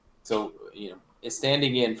So,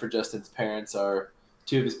 standing in for Justin's parents are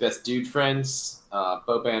two of his best dude friends,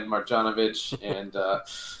 Boban Marjanovic and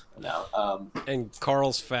and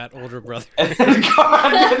Carl's fat older brother. fat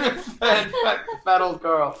old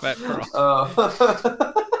Carl. Fat Carl.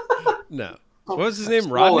 No. What was his name?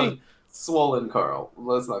 Rodney? Swollen Carl.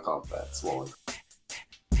 Let's not call him fat. Swollen.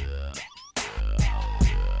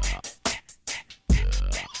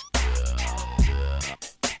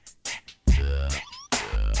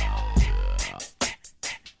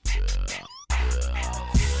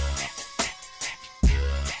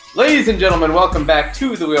 Ladies and gentlemen, welcome back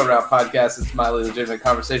to the Wheel Route Podcast. It's mildly legitimate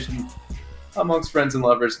conversation amongst friends and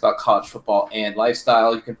lovers about college football and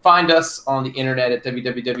lifestyle. You can find us on the internet at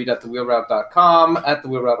www.thewheelroute.com, at The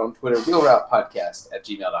Wheel Route on Twitter,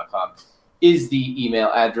 wheelroutepodcast@gmail.com is the email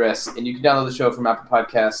address. And you can download the show from Apple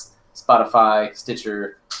Podcasts, Spotify,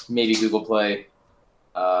 Stitcher, maybe Google Play.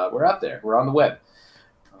 We're out there. We're on the web.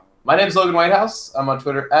 My name is Logan Whitehouse. I'm on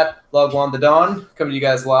Twitter at LogWanTheDawn, coming to you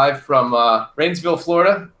guys live from Rainsville,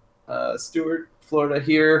 Florida. Stuart, Florida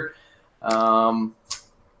here.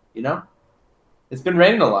 It's been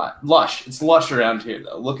raining a lot. Lush. It's lush around here,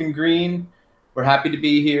 though. Looking green. We're happy to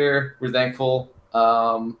be here. We're thankful.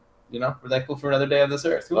 We're thankful for another day on this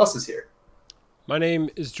earth. Who else is here? My name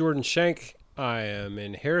is Jordan Shank. I am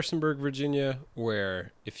in Harrisonburg, Virginia,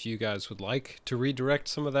 where if you guys would like to redirect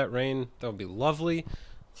some of that rain, that would be lovely.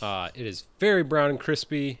 It is very brown and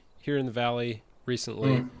crispy here in the valley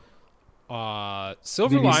recently.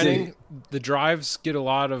 Silver BBC. lining, the drives get a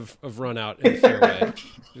lot of run out in the fairway.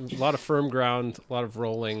 A lot of firm ground, a lot of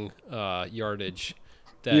rolling yardage.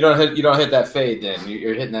 You don't hit that fade then.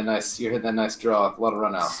 You're hitting that nice draw, a lot of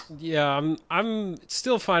run out. Yeah, I'm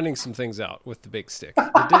still finding some things out with the big stick.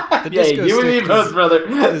 The disco you and me stick both, brother.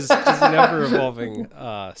 is an ever-evolving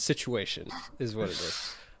situation, is what it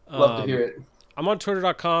is. Love to hear it. I'm on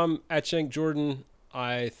twitter.com @ShankJordan.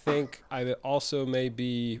 I think I also may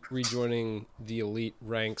be rejoining the elite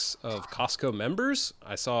ranks of Costco members.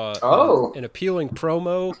 I saw an appealing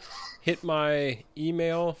promo hit my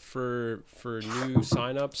email for new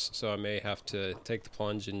signups, so I may have to take the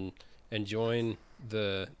plunge and join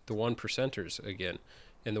the one percenters again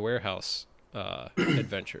in the warehouse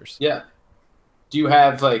adventures. Yeah. Do you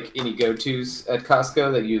have any go-tos at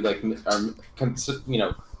Costco that you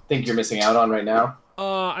think you're missing out on right now?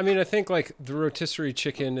 I think the rotisserie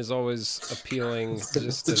chicken is always appealing.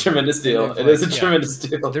 It's a tremendous deal. It is a tremendous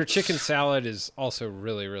deal. Their chicken salad is also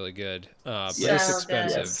really, really good. But it's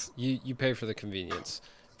expensive. Yes. You pay for the convenience,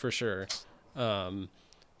 for sure.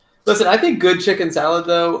 Listen, I think good chicken salad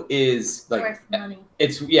though is worth money.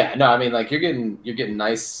 You're getting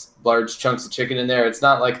nice large chunks of chicken in there. It's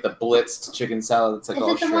not like the blitzed chicken salad that's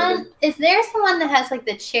all shredded. Is there the one that has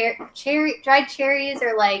the cherry dried cherries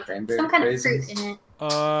or cranberry some kind raisins? of fruit in it?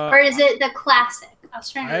 Or is it the classic? I was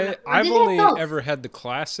trying to remember. I've only ever had the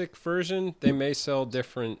classic version. They may sell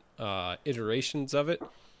different iterations of it,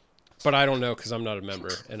 but I don't know because I'm not a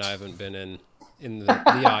member and I haven't been in the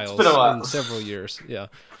aisles in several years. Yeah.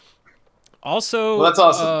 Also, that's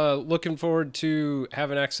awesome. Looking forward to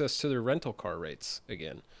having access to their rental car rates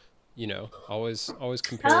again. Always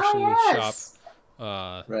comparison shop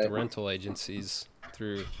the rental agencies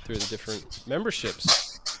through the different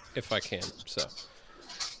memberships if I can. So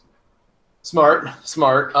smart. We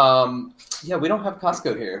don't have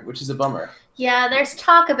Costco here, which is a bummer. Yeah, there's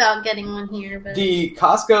talk about getting one here, but the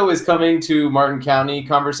Costco is coming to Martin County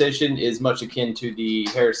conversation is much akin to the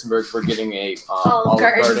Harrisonburg we're getting a Olive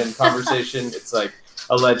Garden conversation. It's like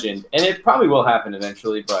a legend, and it probably will happen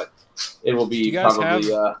eventually, but it will be. Do you guys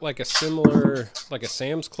probably have a similar a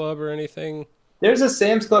Sam's Club or anything? There's a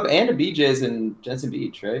Sam's Club and a BJ's in Jensen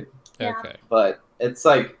Beach, right? Yeah. Okay, but it's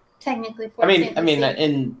technically.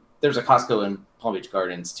 And there's a Costco in Palm Beach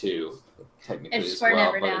Gardens too. Technically, it's we're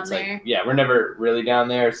never down there. We're never really down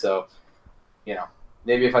there. So,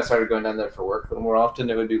 maybe if I started going down there for work a little more often,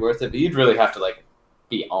 it would be worth it. But you'd really have to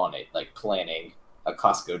be on it, planning a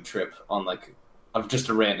Costco trip on of just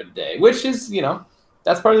a random day, which is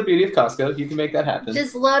that's part of the beauty of Costco. You can make that happen.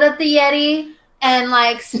 Just load up the Yeti and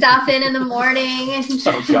stop in the morning and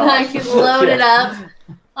load it up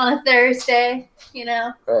on a Thursday.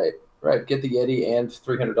 Right. Get the Yeti and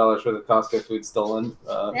 $300 worth of Costco food stolen.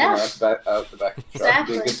 Out the back of the truck. It'd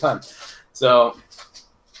be a good time. So,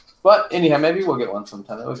 but anyhow, maybe we'll get one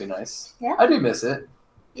sometime. That would be nice. Yeah. I do miss it.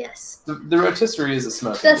 Yes. The rotisserie is a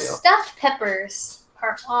smoking deal. The stuffed peppers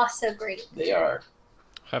are also great. They are.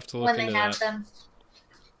 Have to look when they have them.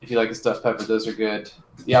 If you like a stuffed pepper, those are good.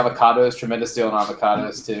 The avocados, tremendous deal on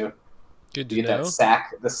avocados too. Good to you get know. that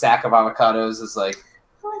sack. The sack of avocados is $6,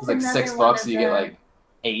 and you get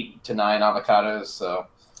 8 to 9 avocados. So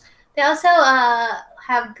They also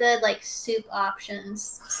have good like soup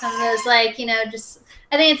options. Some of those like just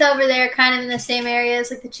I think it's over there kind of in the same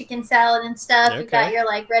areas like the chicken salad and stuff. Okay. You've got your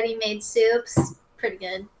like ready-made soups. Pretty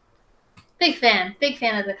good. Big fan of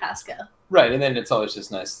the Costco. Right, and then it's always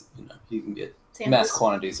just nice, you can get mass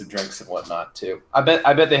quantities of drinks and whatnot too. I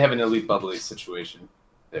bet they have an elite bubbly situation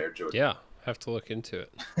there, Jordan. Yeah, have to look into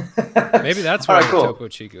it. Maybe that's where Topo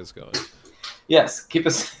Chico's going. Yes, keep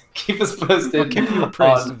us posted. I'll keep you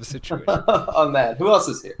appraised of the situation on that. Who else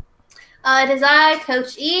is here? It is I,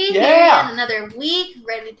 Coach E. Yeah. Here again, another week,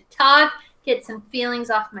 ready to talk, get some feelings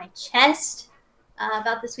off my chest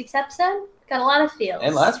about this week's episode. Got a lot of feels.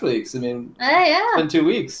 And last week's. I mean, yeah. It's been 2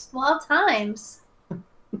 weeks. Well, times.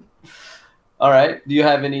 All right. Do you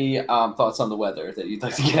have any thoughts on the weather that you'd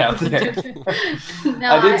like to get out there?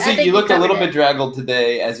 No, I did see you looked a little bit draggled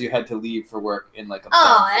today as you had to leave for work in like a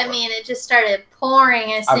I mean, it just started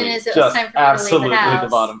pouring as soon as it was time for me to leave the house. The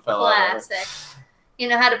bottom fell out. Classic.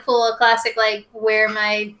 How to pull a classic, like, wear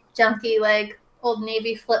my junky, like, Old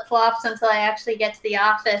Navy flip-flops until I actually get to the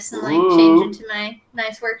office and, like, change into my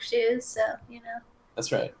nice work shoes. So,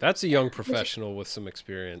 That's right. That's a young professional with some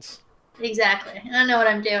experience. Exactly. And I know what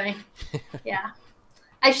I'm doing. Yeah.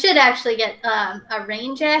 I should actually get a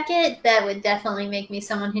rain jacket. That would definitely make me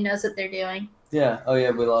someone who knows what they're doing. Yeah. Oh, yeah,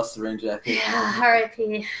 we lost the rain jacket. Yeah,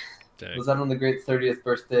 R.I.P. Dang. Was that on the great 30th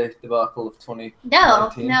birthday debacle of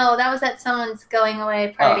 2019? No, that was at someone's going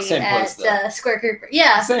away party at Square Grouper.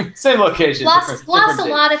 Yeah. Same location. Lost a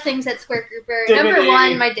lot of things at Square Grouper. Number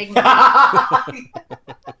one, my dignity.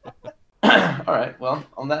 All right. Well,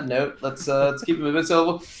 on that note, let's keep it moving.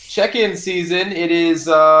 So, check-in season. It is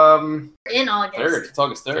in August. 3rd. It's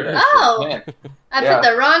August 3rd. Oh, I put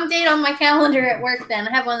the wrong date on my calendar at work. Then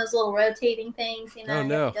I have one of those little rotating things. Oh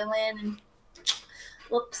no! I go in and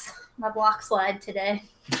whoops, my block slide today.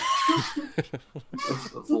 I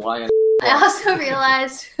also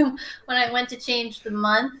realized when I went to change the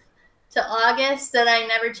month to August that I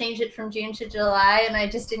never changed it from June to July, and I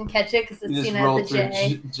just didn't catch it because it's the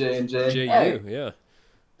J. J and J. JU, yeah.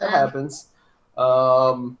 That happens. We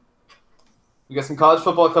got some college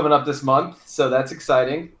football coming up this month, so that's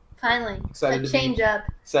exciting. Finally, excited up.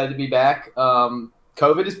 Excited to be back.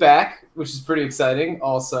 COVID is back, which is pretty exciting.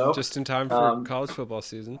 Also, just in time for college football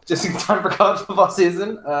season. Just in time for college football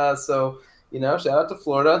season. So. Shout out to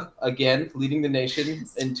Florida again, leading the nation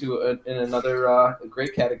into in another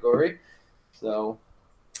great category. So,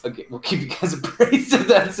 again, we'll keep you guys appraised of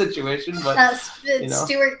that situation. But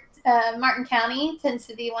Stewart, Martin County tends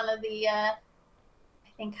to be one of the, I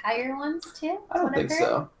think, higher ones too. I don't think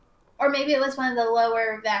so. Or maybe it was one of the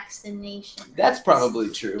lower vaccination rates. That's probably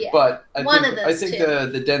true, yeah. But I think two.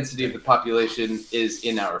 the density of the population is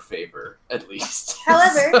in our favor, at least.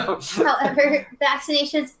 However,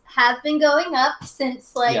 vaccinations have been going up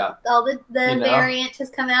since all the variant has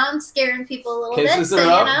come out and scaring people a little bit. Cases are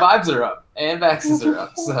up, vibes are up, and vaccines are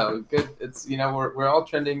up. So good. It's we're all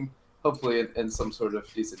trending hopefully in some sort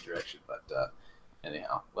of decent direction. But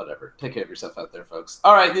anyhow, whatever. Take care of yourself out there, folks.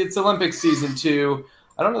 All right, it's Olympics season 2.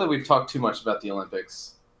 I don't know that we've talked too much about the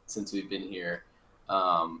Olympics since we've been here.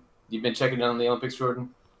 You've been checking in on the Olympics, Jordan?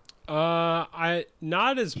 I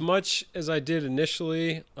not as much as I did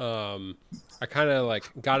initially. I kind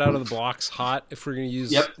of got out of the blocks hot, if we're going to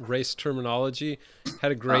use race terminology.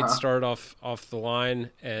 Had a great start off the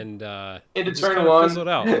line, and into turn one fizzled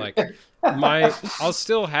out. I'll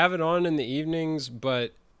still have it on in the evenings,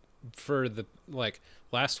 but for the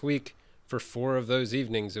last week. For 4 of those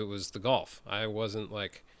evenings, it was the golf. I wasn't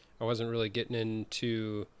really getting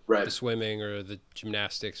into the swimming or the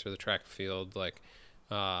gymnastics or the track field.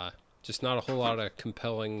 Just not a whole lot of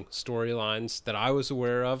compelling storylines that I was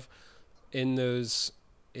aware of in those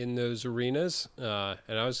arenas. And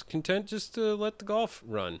I was content just to let the golf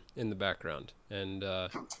run in the background and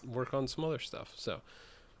work on some other stuff. So,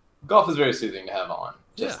 golf is very soothing to have on,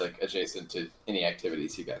 adjacent to any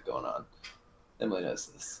activities you got going on. Emily knows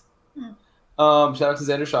this. Shout out to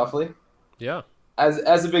Xander Schauffele. Yeah.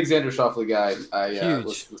 As a big Xander Schauffele guy, I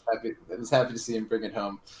was happy to see him bring it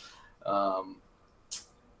home.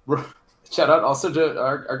 Shout out also to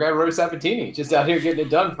our guy Rory Sabatini, just out here getting it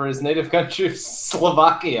done for his native country of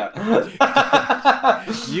Slovakia.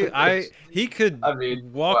 He could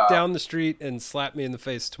walk down the street and slap me in the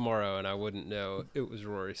face tomorrow, and I wouldn't know it was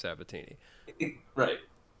Rory Sabatini. Right.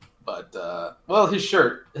 But his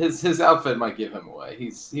shirt, his outfit might give him away.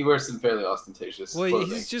 He wears some fairly ostentatious clothing.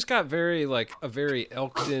 He's just got a very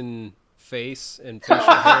Elkton face and facial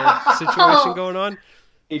hair situation going on.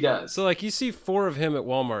 He does. So you see 4 of him at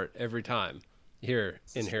Walmart every time here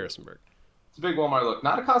in Harrisonburg. It's a big Walmart look,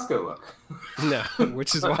 not a Costco look. No,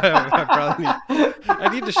 which is why I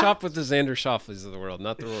probably need to shop with the Xander Schauffele's of the world,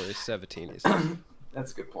 not the Rory Sabatinis.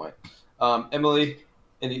 That's a good point. Emily,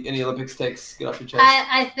 any Olympics takes? Get off your chest.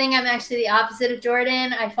 I think I'm actually the opposite of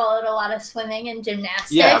Jordan. I followed a lot of swimming and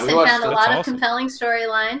gymnastics and found a lot of compelling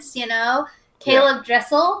storylines. Caleb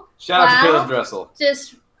Dressel. Shout out to Caleb Dressel.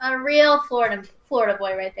 Just a real Florida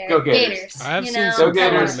boy right there. Go Gators. I have seen some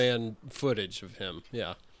Florida man footage of him.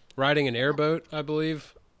 Yeah, riding an airboat, I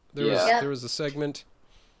believe. There was a segment.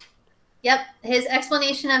 Yep, his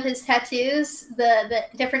explanation of his tattoos, the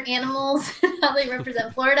different animals, how they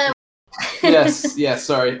represent Florida. yes,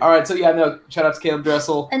 sorry. All right, so shout out to Caleb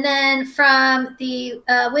Dressel. And then from the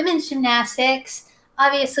women's gymnastics,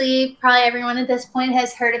 obviously, probably everyone at this point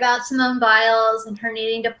has heard about Simone Biles and her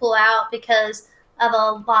needing to pull out because of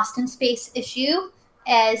a lost in space issue.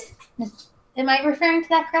 Am I referring to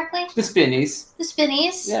that correctly? The spinnies. The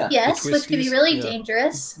spinnies, yeah. Yes, which could be really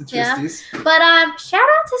dangerous. The twisties. Yeah. But shout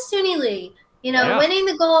out to Suni Lee. Winning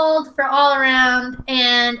the gold for all around.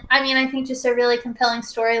 And, I think just a really compelling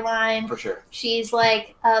storyline. For sure. She's,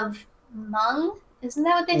 of Hmong, isn't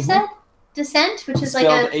that what they said? Descent, which is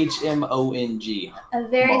spelled Hmong. A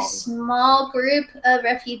very Hmong. small group of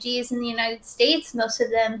refugees in the United States. Most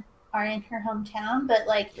of them are in her hometown, but,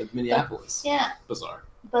 Minneapolis. Yeah. Bizarre.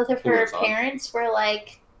 Both of her parents were,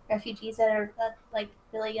 refugees at a,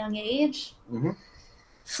 really young age. Mm-hmm.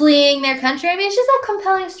 Fleeing their country. It's just a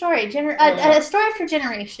compelling story. A story for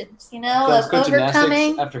generations, of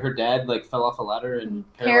overcoming. After her dad, fell off a ladder and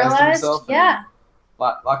paralyzed himself. Yeah.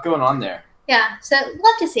 Lot going on there. Yeah, so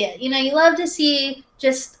love to see it. You love to see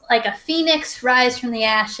just, a phoenix rise from the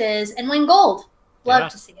ashes and win gold.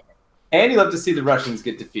 Love to see it. And you love to see the Russians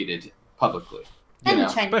get defeated publicly. And the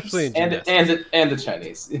Chinese. Especially in and the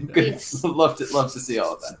Chinese. Yes. love to see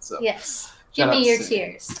all of that. So yes. Give me your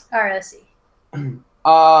tears. ROC.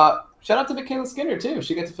 Shout out to Michaela Skinner too.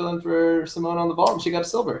 She got to fill in for Simone on the vault and she got a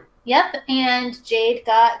silver. Yep, and Jade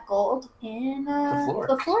got gold in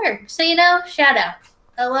the floor. So shout out.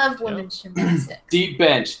 I love women's gymnastics. Deep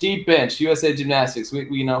bench, USA Gymnastics.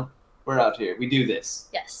 We we're out here. We do this.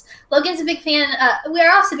 Yes. Logan's a big fan. We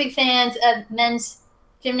are also big fans of men's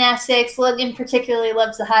gymnastics. Logan particularly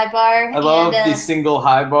loves the high bar. I love the single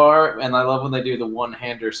high bar, and I love when they do the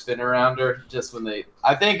one-hander spin arounder. Just when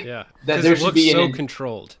I think that there should be so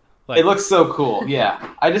controlled. It looks so cool.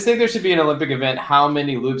 Yeah, I just think there should be an Olympic event. How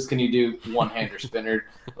many loops can you do one-hander spinner?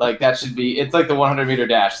 That should be. It's like the 100-meter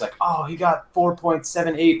dash. He got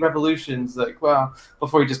 4.78 revolutions. Wow,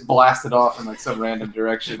 before he just blasted off in some random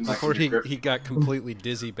direction. Before he got completely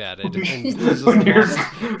dizzy batted.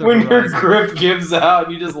 When your grip gives out,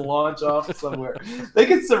 you just launch off somewhere. They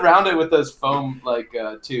could surround it with those foam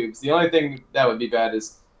tubes. The only thing that would be bad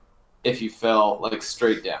is if you fell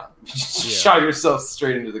straight down. You just shot yourself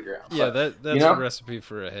straight into the ground. Yeah, that's a recipe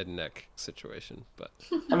for a head and neck situation. But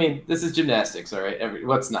this is gymnastics, all right?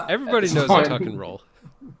 What's not? Everybody knows a tuck and roll.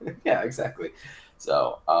 Yeah, exactly.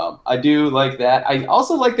 So I do like that. I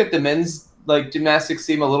also like that the men's gymnastics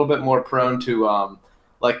seem a little bit more prone to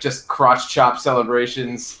just crotch chop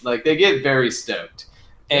celebrations. They get very stoked.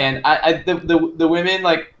 And the women,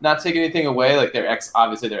 not taking anything away,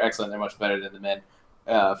 obviously they're excellent. They're much better than the men.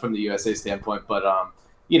 From the USA standpoint, but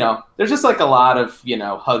there's just a lot of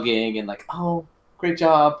hugging and oh, great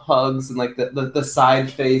job, hugs, and the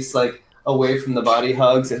side face away from the body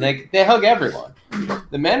hugs, and they hug everyone.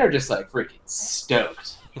 The men are just freaking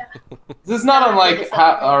stoked. This is not unlike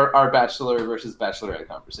our bachelor versus bachelorette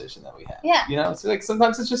conversation that we had. Yeah, it's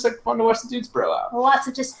sometimes it's just fun to watch the dudes bro out. Lots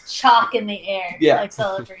of just chalk in the air. Yeah,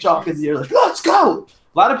 celebrations. Chalk in the air, let's go.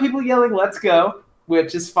 A lot of people yelling "Let's go,"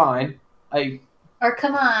 which is fine. Or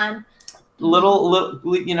come on. Little,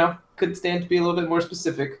 could stand to be a little bit more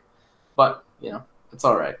specific, but it's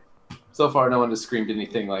all right. So far, no one has screamed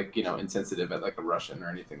anything insensitive at a Russian or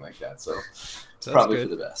anything like that. So it's probably good.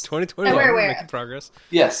 For the best. 2021, we're making progress.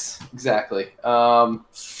 Yes, exactly. Also,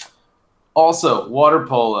 water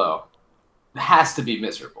polo has to be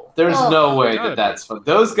miserable. There's no way that's fun.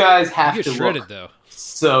 Those guys have to shredded look though.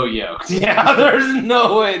 So yoked. Yeah, there's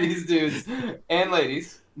no way these dudes and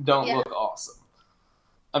ladies don't look awesome.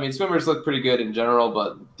 Swimmers look pretty good in general,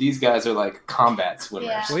 but these guys are combat swimmers.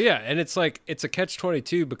 Yeah. Well, yeah, and it's a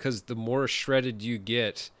catch-22 because the more shredded you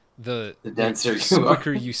get, the denser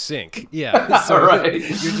quicker you sink. Yeah, so right. You're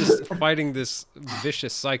just fighting this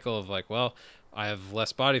vicious cycle of I have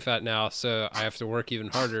less body fat now, so I have to work even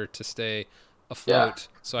harder to stay afloat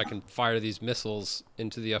so I can fire these missiles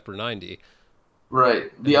into the upper 90.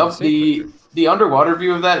 Right. The underwater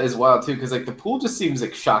view of that is wild too, because the pool just seems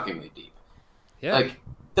shockingly deep. Yeah.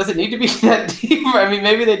 does it need to be that deep? I mean,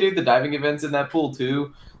 maybe they do the diving events in that pool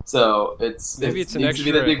too. So it's an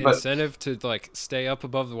extra incentive to like stay up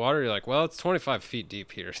above the water. You're like, well, it's 25 feet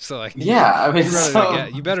deep here, so like, yeah, I mean,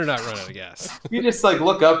 you better not run out of gas. You just like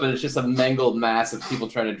look up and it's just a mangled mass of people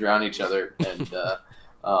trying to drown each other, and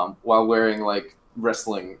while wearing like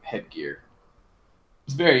wrestling headgear.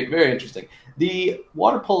 It's very, very interesting. The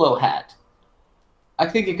water polo hat, I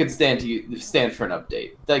think it could stand for an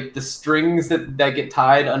update. Like the strings that get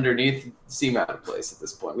tied underneath seem out of place at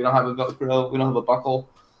this point. We don't have a Velcro. We don't have a buckle.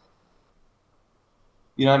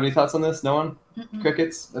 You don't have any thoughts on this? No one? Mm-mm.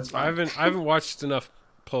 Crickets? That's fine. I haven't watched enough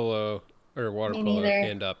polo or water polo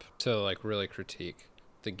stand up to like really critique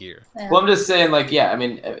the gear. Yeah. Well, I'm just saying, like, yeah, I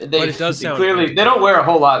mean, but it does sound clearly they don't wear a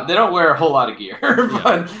whole lot. They don't wear a whole lot of gear,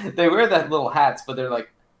 but they wear that little hats, but they're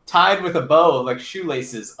like tied with a bow of like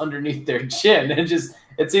shoelaces underneath their chin, and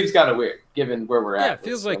it seems kind of weird given where we're at. Yeah, it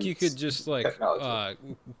feels like you could just like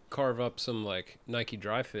carve up some like Nike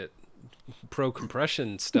Dry Fit Pro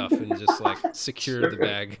compression stuff and just like secure the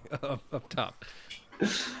bag up top.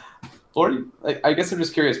 Or I guess I'm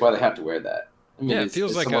just curious why they have to wear that. I mean, it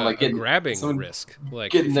feels like a grabbing risk.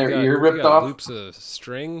 Like getting their ear ripped off. Loops of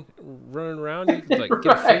string running around, you could, like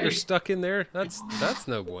get a finger stuck in there. That's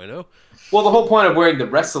no bueno. Well, the whole point of wearing the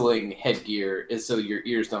wrestling headgear is so your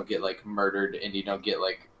ears don't get like murdered and you don't get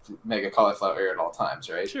like mega cauliflower ear at all times,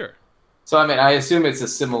 right? Sure. So I mean, I assume it's a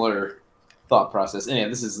similar thought process. And yeah,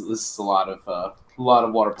 this is a lot of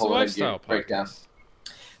water polo headgear breakdown.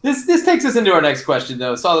 This takes us into our next question,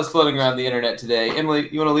 though. Saw this floating around the internet today. Emily,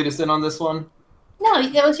 you want to lead us in on this one? No,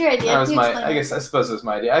 that was your idea. I suppose it was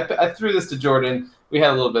my idea. I threw this to Jordan. We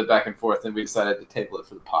had a little bit back and forth, and we decided to table it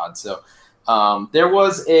for the pod. So there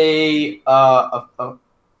was I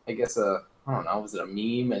guess I don't know, was it a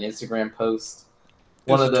meme, an Instagram post?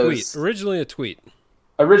 One of those. Originally a tweet.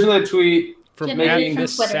 From making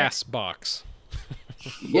Miss Sassbox.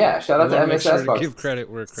 Yeah, shout out to Miss Sassbox. Give credit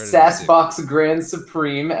where credit Sassbox Grand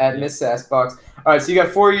Supreme at Miss Sassbox. All right, so you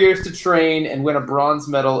got 4 years to train and win a bronze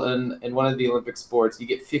medal in one of the Olympic sports. You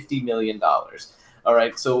get $50 million. All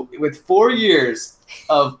right, so with 4 years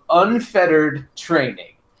of unfettered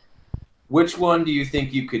training, which one do you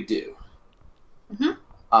think you could do?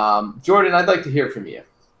 Mm-hmm. Jordan, I'd like to hear from you.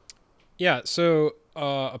 Yeah, so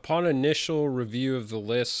upon initial review of the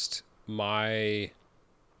list, my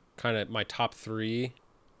top three,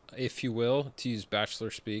 if you will, to use bachelor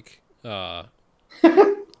speak,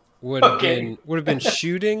 would have been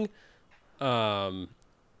shooting, canoe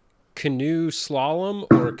slalom,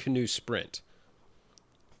 or canoe sprint.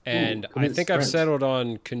 And I think I've settled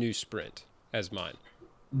on canoe sprint as mine.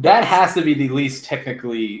 That has to be the least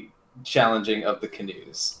technically challenging of the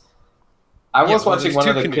canoes. I was watching one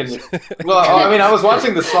of the canoes. Well, I mean, I was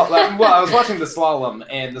watching the slalom,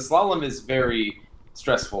 and the slalom is very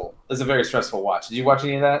stressful. It's a very stressful watch. Did you watch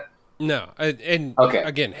any of that? No. Okay.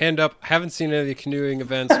 Again, hand up. Haven't seen any of the canoeing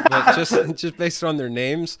events, but just based on their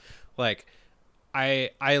names, like I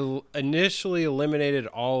initially eliminated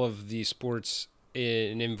all of the sports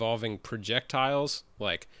involving projectiles,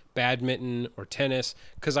 like badminton or tennis,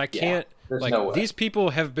 because I can't. These people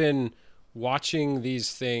have been watching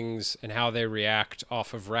these things and how they react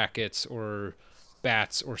off of rackets or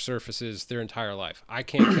bats or surfaces their entire life. I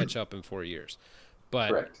can't catch up in 4 years.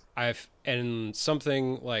 But and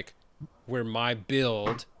something like where my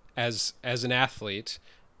build as an athlete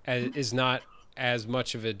is not as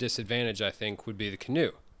much of a disadvantage, I think, would be the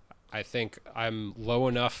canoe. I think I'm low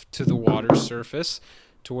enough to the water surface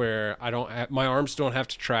to where my arms don't have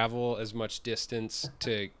to travel as much distance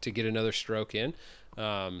to get another stroke in.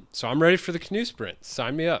 So I'm ready for the canoe sprint.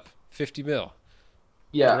 Sign me up. 50 mil.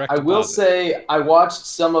 Yeah, I will say I watched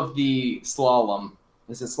some of the slalom.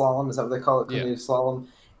 Is it slalom? Is that what they call it? Canoe slalom.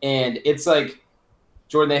 And it's like,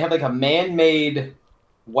 Jordan, they have like a man-made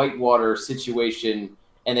whitewater situation,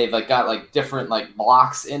 and they've like got like different like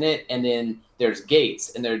blocks in it, and then there's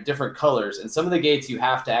gates, and they're different colors. And some of the gates you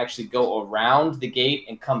have to actually go around the gate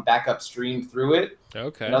and come back upstream through it.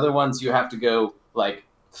 Okay. And other ones you have to go like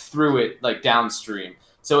through it like downstream.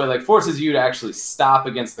 So it like forces you to actually stop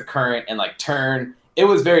against the current and like turn. It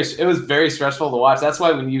was very stressful to watch. That's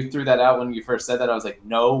why when you threw that out when you first said that, I was like,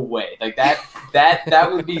 no way. Like that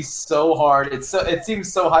would be so hard. It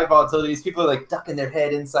seems so high volatility. These people are like ducking their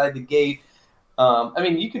head inside the gate. I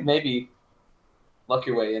mean, you could maybe luck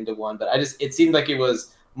your way into one, but it seemed like it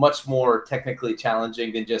was much more technically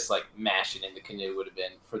challenging than just like mashing in the canoe would have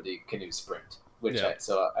been for the canoe sprint.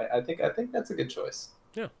 I think that's a good choice.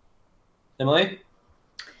 Yeah. Emily?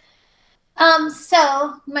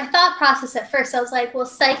 So my thought process at first, I was like, well,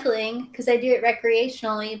 cycling, because I do it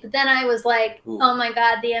recreationally. But then I was like, oh my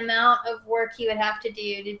God, the amount of work you would have to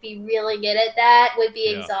do to be really good at that would be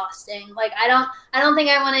exhausting. Like, I don't think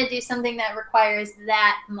I want to do something that requires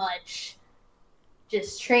that much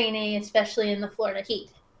just training, especially in the Florida heat.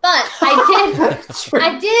 But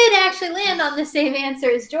I did actually land on the same answer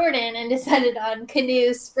as Jordan and decided on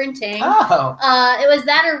canoe sprinting. Oh. It was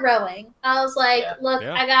that or rowing. I was like, look,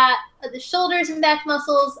 I got the shoulders and back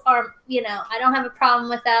muscles are, I don't have a problem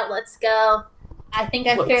with that. Let's go. I think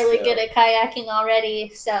I'm fairly good at kayaking already.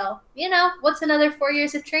 So, what's another 4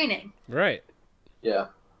 years of training? Right. Yeah.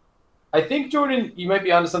 I think, Jordan, you might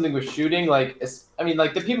be onto something with shooting. Like,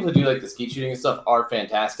 the people who do like the skeet shooting and stuff are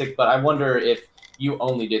fantastic, but I wonder if you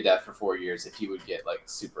only did that for 4 years, if you would get like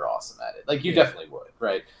super awesome at it. Like, you definitely would,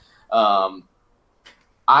 right?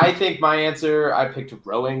 I think my answer, I picked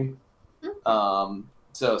rowing.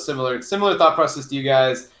 So similar thought process to you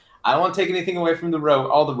guys. I don't want to take anything away from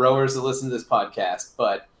all the rowers that listen to this podcast,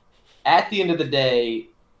 but at the end of the day,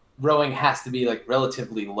 rowing has to be like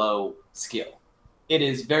relatively low skill. It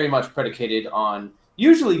is very much predicated on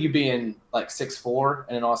usually you being like 6'4"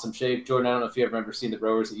 and in awesome shape. Jordan, I don't know if you ever remember seeing the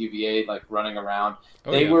rowers at UVA like running around.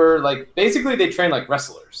 They were like, basically they train like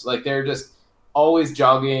wrestlers. Like, they're just always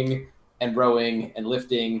jogging and rowing and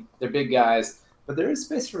lifting. They're big guys, but there is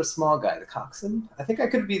space for a small guy, the coxswain. I think I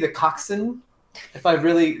could be the coxswain if I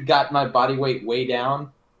really got my body weight way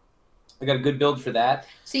down. I got a good build for that.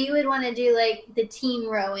 So you would want to do like the team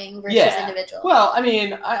rowing versus individual. Well, I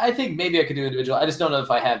mean, I think maybe I could do individual. I just don't know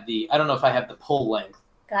if I have the pull length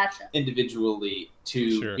individually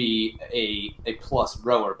to be a plus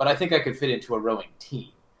rower, but I think I could fit into a rowing team.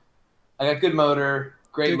 I got good motor,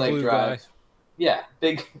 great leg drive. Guy. Yeah,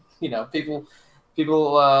 big,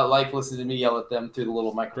 people like listening to me yell at them through the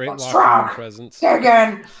little microphone. Great locker room presence.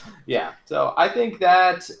 Again. Yeah, so I think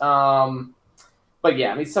that but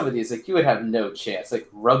yeah, I mean, some of these, like, you would have no chance. Like,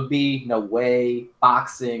 rugby, no way.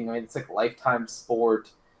 Boxing, I mean, it's like a lifetime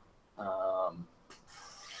sport.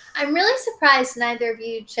 I'm really surprised neither of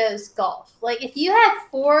you chose golf. Like, if you had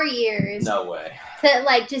 4 years, no way, to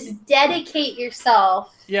like just dedicate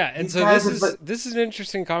yourself. Yeah, and so this is an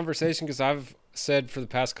interesting conversation because I've said for the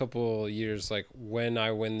past couple of years, like, when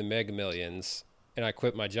I win the Mega Millions and I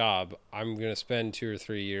quit my job, I'm gonna spend 2 or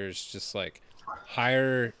 3 years just like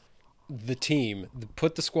hire the team,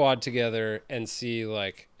 put the squad together, and see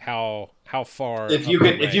like how far. If you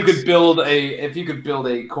could build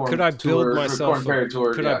a corn, could I build myself?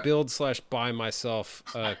 Could I buy myself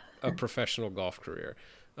a professional golf career?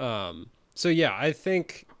 So yeah, I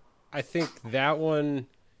think that one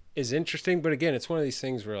is interesting, but again, it's one of these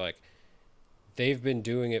things where like they've been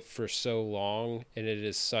doing it for so long, and it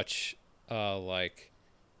is such like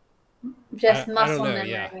just muscle I don't know, memory.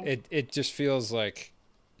 yeah, it just feels like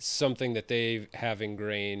something that they have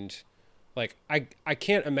ingrained. Like, I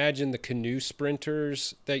can't imagine the canoe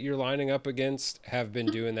sprinters that you're lining up against have been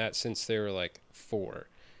doing that since they were like 4.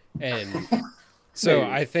 And so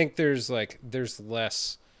I think there's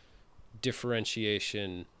less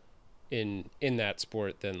differentiation in that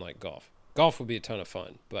sport than like golf. Golf would be a ton of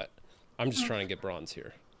fun, but I'm just trying to get bronze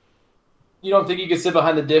here. You don't think you could sit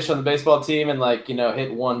behind the dish on the baseball team and like, hit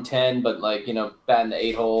 110, but like, bat in the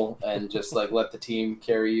 8-hole and just like let the team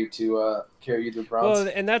carry you to bronze?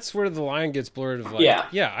 Well, and that's where the line gets blurred of like,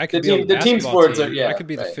 I could be on the team sports team. I could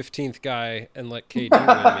be the 15th guy and let KD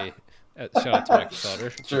win me. Shout out to Michael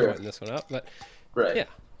Felder for pointing this one out. But yeah,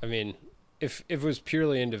 I mean, if it was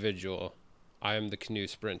purely individual, I am the canoe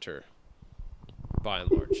sprinter by and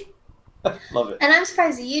large. Love it. And I'm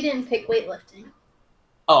surprised you didn't pick weightlifting.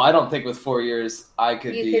 Oh, I don't think with 4 years I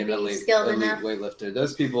could be an elite enough weightlifter.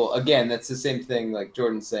 Those people, again, that's the same thing like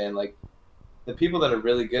Jordan's saying. Like, the people that are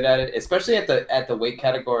really good at it, especially at the weight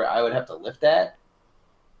category I would have to lift at,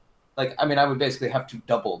 like, I mean, I would basically have to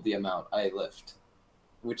double the amount I lift,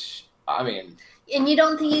 which, I mean... And you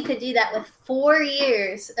don't think you could do that with 4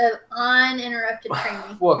 years of uninterrupted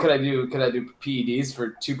training? Well, could I do PEDs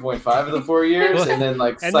for 2.5 of the 4 years and then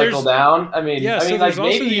like cycle down? I mean, like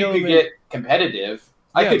maybe you could get competitive.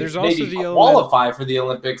 I could maybe qualify for the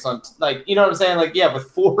Olympics on, like, you know what I'm saying? Like, yeah,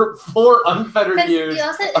 with four unfettered years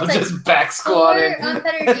of just back squatting. 4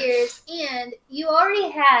 unfettered years, and you already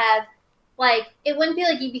have, like, it wouldn't be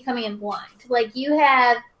like you becoming in blind. Like, you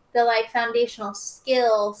have the, like, foundational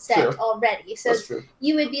skill set already. So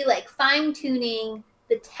you would be, like, fine-tuning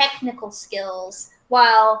the technical skills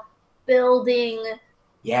while building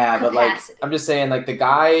capacity. But, like, I'm just saying, like,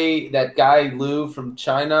 that guy Liu from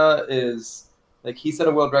China is... Like, he set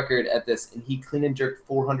a world record at this, and he clean and jerked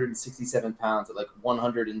 467 pounds at, like,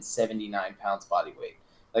 179 pounds body weight.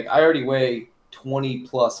 Like I already weigh 20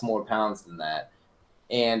 plus more pounds than that.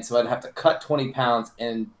 And so I'd have to cut 20 pounds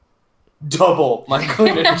and double my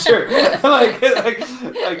clean and jerk.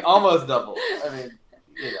 like almost double. I mean,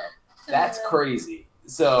 that's crazy.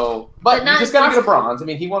 So, but you just got to get a bronze. I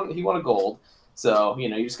mean, he won a gold. So, you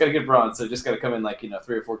just got to get bronze. So, just got to come in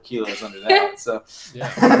 3 or 4 kilos under that. So,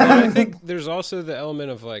 yeah. And I think there's also the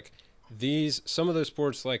element of some of those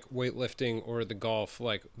sports like weightlifting or the golf,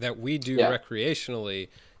 that we do recreationally.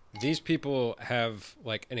 These people have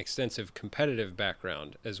an extensive competitive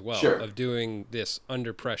background as well of doing this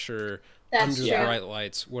under pressure, under the bright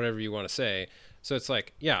lights, whatever you want to say. So it's I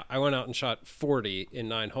went out and shot 40 in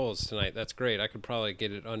 9 holes tonight. That's great. I could probably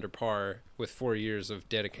get it under par with 4 years of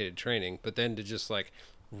dedicated training. But then to just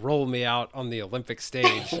roll me out on the Olympic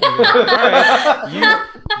stage. All right,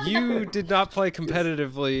 you did not play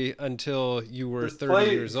competitively until you were 30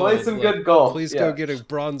 years old. Play some good golf. Please go get a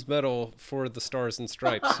bronze medal for the Stars and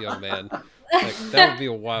Stripes, young man. That would be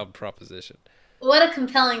a wild proposition. What a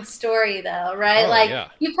compelling story, though, right?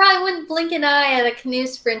 You probably wouldn't blink an eye at a canoe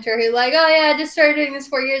sprinter who's I just started doing this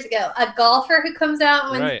 4 years ago. A golfer who comes out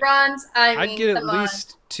and wins bronze, I'd get at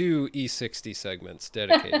least 2 E60 segments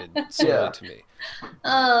dedicated solely to me.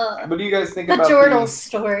 What do you guys think about Jordan's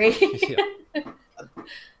story?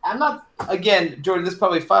 I'm not, again, Jordan,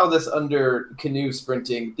 file this under canoe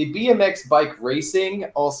sprinting. The BMX bike racing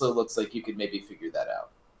also looks like you could maybe figure that out.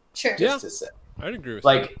 Sure. Just to say. I'd agree with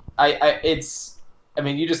that.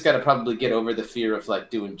 You just got to probably get over the fear of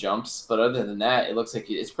doing jumps. But other than that, it looks like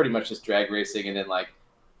it's pretty much just drag racing and then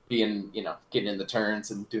being, getting in the turns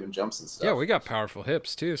and doing jumps and stuff. Yeah, we got powerful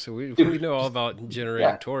hips too. So we know all about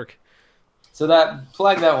generating torque. So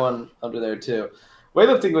flag that one under there too.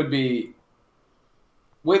 Weightlifting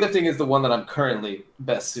is the one that I'm currently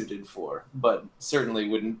best suited for, but certainly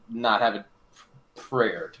would not have a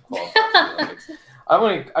prayer to qualify for the Olympics.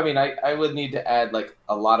 I would need to add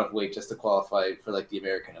a lot of weight just to qualify for the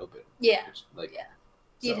American Open. Yeah.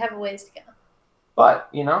 You'd have a ways to go. But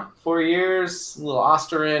 4 years, a little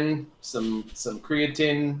Osterin, some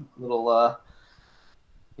creatine, little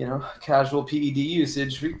casual PED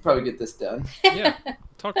usage. We could probably get this done. Yeah.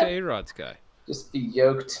 Talk to A-Rod's guy. Just be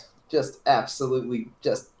yoked. Just absolutely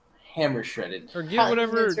just hammer shredded. Or get on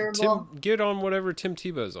whatever Tim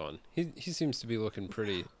Tebow's on. He seems to be looking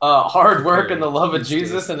pretty hard work and the love of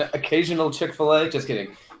Jesus and occasional Chick-fil-A. Just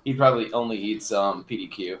kidding. He probably only eats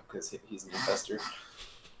PDQ because he's an investor.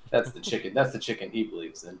 That's the chicken he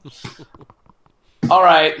believes in. All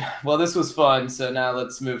right. Well, this was fun. So now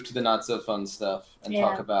let's move to the not so fun stuff and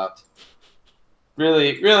talk about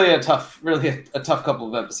really a tough couple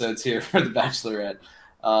of episodes here for The Bachelorette.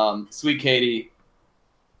 Sweet Katie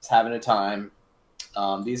is having a time.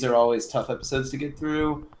 These are always tough episodes to get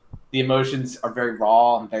through. The emotions are very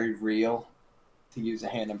raw and very real, to use a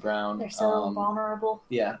Hannah Brown. They're so vulnerable.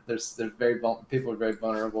 Yeah, people are very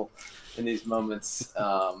vulnerable in these moments.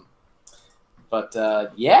 So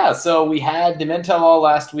we had the Men Tell All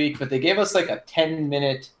last week, but they gave us a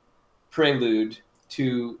 10-minute prelude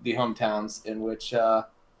to the hometowns in which our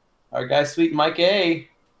guy Sweet Mike A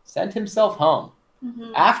sent himself home.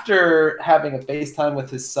 Mm-hmm. After having a FaceTime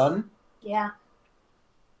with his son. Yeah.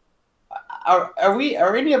 Are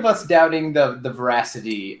any of us doubting the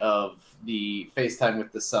veracity of the FaceTime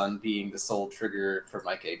with the son being the sole trigger for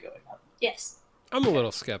Mike A going home? Yes. I'm a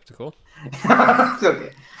little skeptical.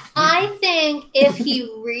 Okay. I think if he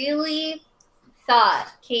really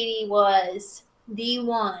thought Katie was the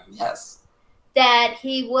one, yes, that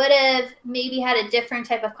he would have maybe had a different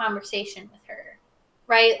type of conversation with her.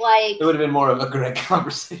 Right? It would have been more of a great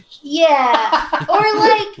conversation. Yeah. Or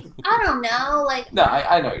I don't know. No,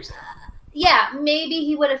 I know what you're saying. Yeah, maybe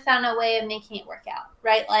he would have found a way of making it work out,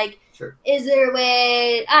 right? Sure. Is there a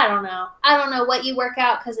way? I don't know. I don't know what you work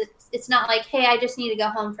out because it's not hey, I just need to go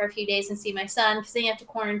home for a few days and see my son because then you have to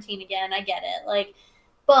quarantine again. I get it.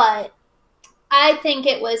 But I think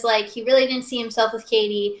it was he really didn't see himself with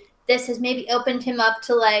Katie. This has maybe opened him up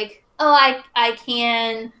to I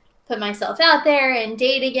can put myself out there and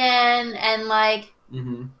date again and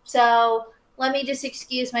mm-hmm. So let me just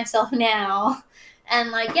excuse myself now. And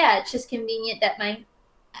it's just convenient that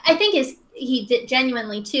I think he did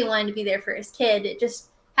genuinely too wanted to be there for his kid. It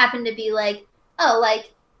just happened to be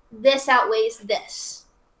this outweighs this.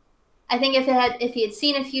 I think if he had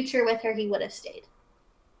seen a future with her, he would have stayed.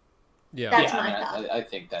 Yeah, that's my thought. I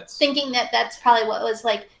think that's thinking that's probably what was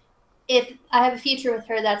if I have a future with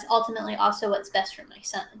her, that's ultimately also what's best for my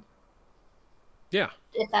son. Yeah,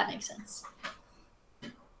 if that makes sense.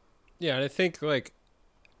 Yeah, and I think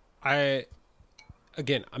I'm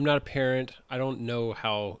not a parent. I don't know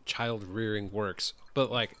how child rearing works,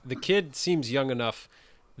 but the kid seems young enough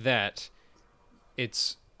that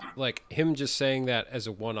it's like him just saying that as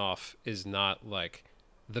a one-off is not like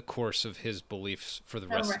the course of his beliefs for the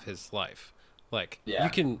rest of his life. Like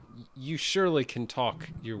you surely can talk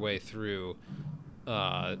your way through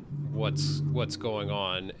what's going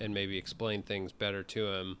on and maybe explain things better to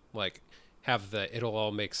him, like have the it'll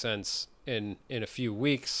all make sense in a few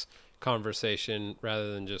weeks conversation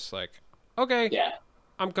rather than just like, okay,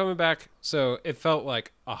 I'm coming back. So it felt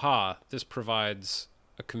like, this provides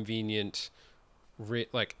a convenient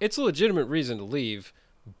like it's a legitimate reason to leave,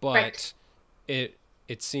 but it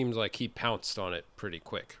seems like he pounced on it pretty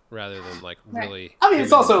quick rather than like really. I mean,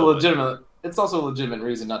 it's also a legitimate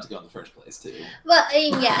reason not to go in the first place too. Well,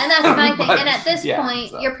 and that's my thing. And at this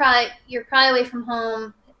point, you're probably away from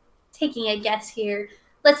home. Taking a guess here,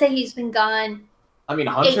 let's say he's been gone. I mean,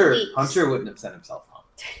 Hunter wouldn't have sent himself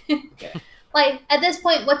home. Okay. Like at this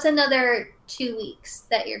point, what's another 2 weeks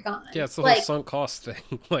that you're gone? Yeah, it's the whole sunk cost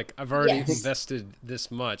thing. Like I've already invested this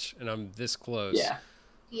much, and I'm this close.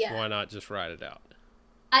 Yeah. Why not just ride it out?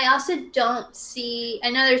 I also don't see. I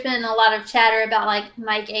know there's been a lot of chatter about like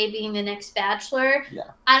Mike A being the next Bachelor.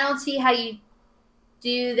 Yeah. I don't see how you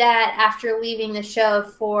do that after leaving the show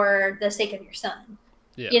for the sake of your son.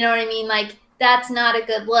 Yeah. You know what I mean? Like that's not a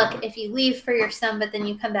good look if you leave for your son, but then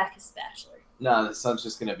you come back as Bachelor. No, the son's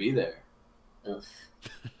just gonna be there. Oof.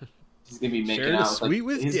 He's gonna be making out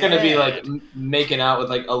he's gonna be like making out with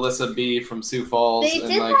like Alyssa B from Sioux Falls, they and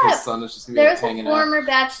did like that. his son is just gonna be like, hanging out. There was a former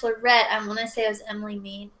Bachelorette. I want to say it was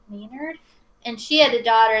Emily Maynard, and she had a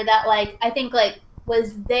daughter that like I think like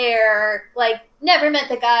was there, like never met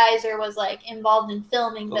the guys or was like involved in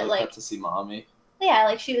filming, but like got to see mommy. Yeah,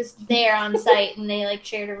 like she was there on site, and they like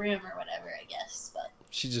shared a room or whatever, I guess. But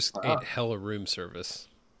she just ate hella room service.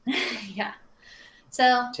 Yeah. So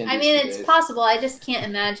I mean, it's possible. I just can't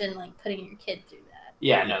imagine like putting your kid through that.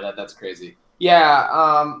 Yeah, no, that's crazy. Yeah,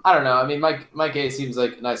 I don't know. I mean, Mike A seems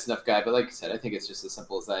like a nice enough guy, but like you said, I think it's just as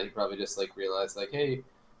simple as that. He probably just like realized like, hey,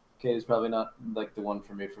 Katie's probably not like the one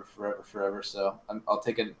for me for forever. So I'll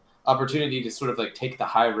take an opportunity to sort of like take the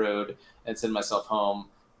high road and send myself home.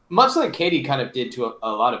 Much like Katie kind of did to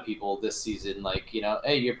a lot of people this season, like, you know,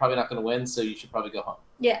 hey, you're probably not going to win, so you should probably go home.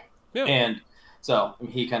 Yeah. And so I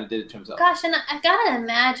mean, he kind of did it to himself. Gosh, and I gotta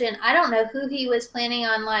imagine, I don't know who he was planning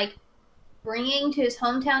on like bringing to his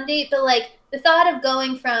hometown date, but like the thought of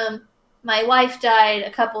going from my wife died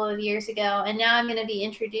a couple of years ago, and now I'm going to be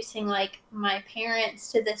introducing like my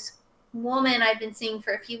parents to this woman I've been seeing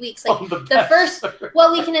for a few weeks. Like the first,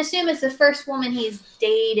 well, we can assume it's the first woman he's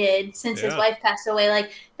dated since his wife passed away.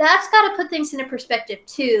 Like that's got to put things into perspective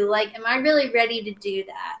too. Like, am I really ready to do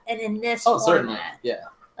that? And in this format, certainly, yeah.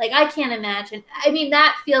 Like I can't imagine. I mean,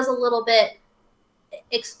 that feels a little bit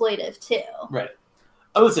exploitive too. Right.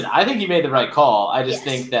 Oh, listen, I think he made the right call. I just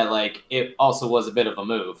think that like it also was a bit of a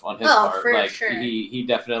move on his part. For like sure. he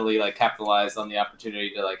definitely like capitalized on the opportunity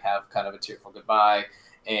to like have kind of a tearful goodbye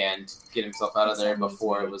and get himself out of there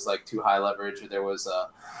before it was like too high leverage, or there was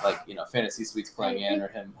like, you know, fantasy suites playing in, or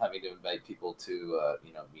him having to invite people to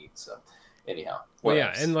you know, meet. So anyhow, well,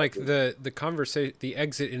 yeah, and like the conversation, the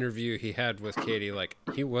exit interview he had with Katie, like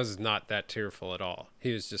he was not that tearful at all.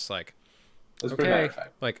 He was just like, okay,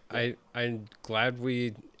 like I'm glad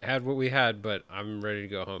we had what we had, but I'm ready to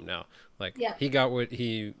go home now. Like he got what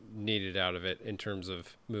he needed out of it in terms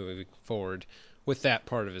of moving forward with that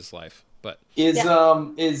part of his life. But is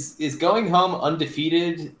going home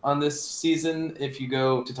undefeated on this season if you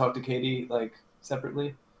go to talk to Katie like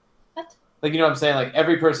separately? What? Like, you know what I'm saying? Like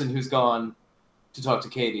every person who's gone to talk to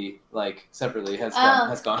Katie like separately has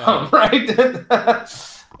gone home, right?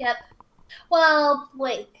 Yep. Well,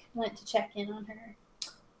 Blake went to check in on her.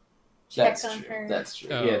 That's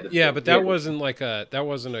true. But that wasn't like a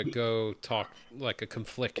go talk, like a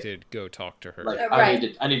conflicted go talk to her. Like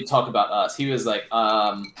I need to talk about us. He was like,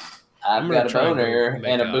 I've got a boner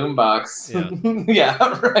and a boombox.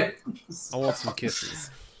 Yeah. Right. I want some kisses.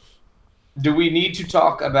 Do we need to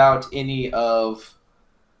talk about any of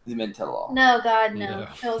the men tell all? No, God, no.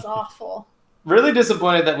 It was awful. Really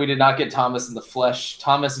disappointed that we did not get Thomas in the flesh.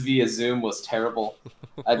 Thomas via Zoom was terrible.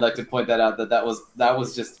 I'd like to point that out. That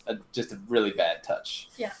was just a really bad touch.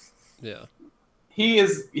 Yeah. Yeah. He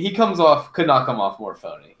could not come off more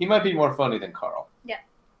phony. He might be more phony than Carl. Yeah.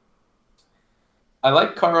 I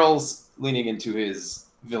like Carl's leaning into his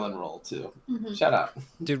villain role too. Mm-hmm. Shout out.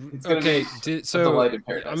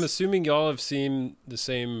 I'm assuming y'all have seen the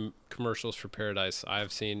same commercials for Paradise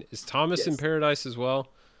I've seen. Is Thomas in Paradise as well?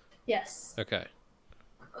 Yes. Okay.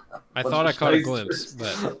 I thought I caught a glimpse,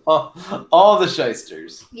 but all the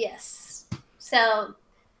shysters. Yes. So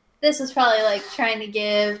this was probably like trying to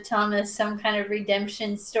give Thomas some kind of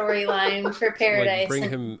redemption storyline for Paradise. Like bring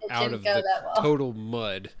him out of the total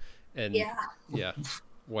mud. And yeah.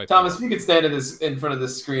 Thomas, if you could stand in front of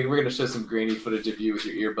this screen, we're going to show some grainy footage of you with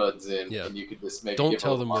your earbuds in, and you could just maybe don't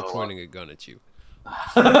tell them we're pointing a gun at you.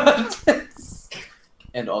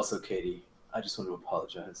 And also, Katie, I just want to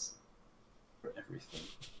apologize for everything.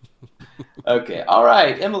 Okay, all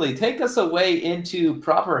right, Emily, take us away into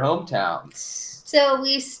proper hometowns. So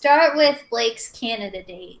we start with Blake's Canada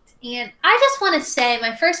date, and I just want to say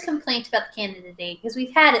my first complaint about the Canada date, because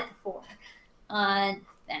we've had it before on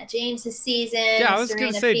Matt James's season. Yeah, I was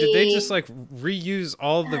going to say, did they just like reuse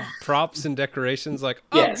all the props and decorations? Like,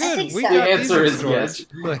 oh, yes. good, we got the answer is yes.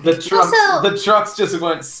 Like, the trucks just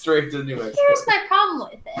went straight to New Mexico. Here's my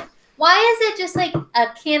problem with it. Why is it just like a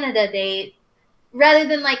Canada date rather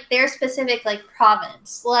than like their specific like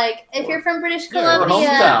province? Like if you're from British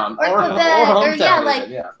Columbia or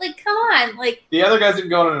Quebec like come on, like the other guys are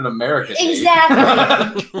going on an American date.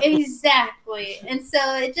 Exactly. And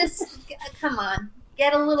so it just come on.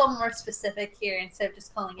 Get a little more specific here instead of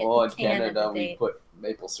just calling it the Canada date. We put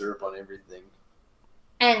maple syrup on everything.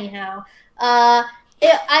 Anyhow, I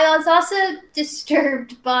was also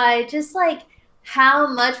disturbed by just like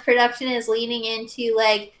how much production is leaning into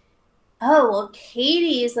like, oh, well,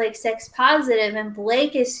 Katie is like sex positive and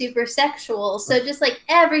Blake is super sexual. So just like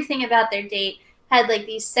everything about their date had like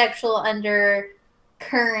these sexual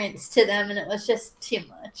undercurrents to them, and it was just too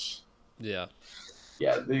much. Yeah.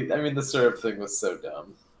 Yeah, the syrup thing was so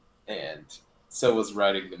dumb, and so was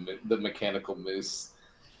riding the mechanical moose,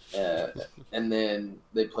 and then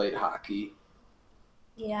they played hockey.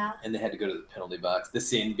 Yeah. And they had to go to the penalty box, the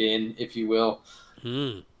sin bin, if you will.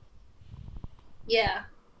 Yeah.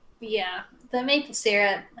 The maple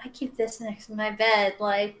syrup. I keep this next to my bed.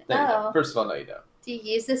 Like, First of all, no, you don't. Do you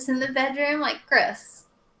use this in the bedroom? Like, Chris,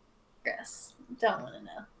 don't want to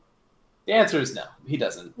know. The answer is no. He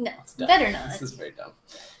doesn't. No, better not. This is very dumb.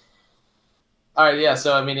 All right, yeah.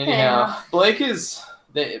 So anyhow, Blake is.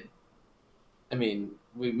 We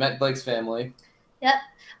met Blake's family. Yep.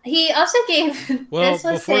 He also gave. Well,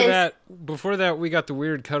 before that, we got the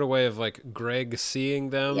weird cutaway of like Greg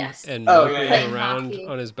seeing them and moving around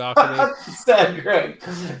on his balcony. Sad Greg.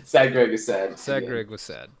 Sad Greg is sad. Sad Greg was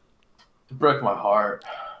sad. It broke my heart.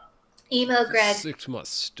 Emo Greg. Sick to my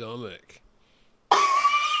stomach.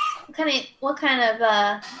 What kind of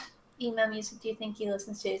emo music do you think he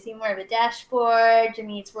listens to? Is he more of a Dashboard,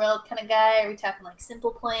 Jimmy Eats World kind of guy? Are we talking like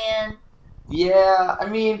Simple Plan? Yeah,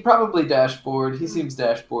 probably Dashboard. He seems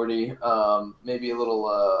dashboardy. Maybe a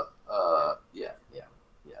little,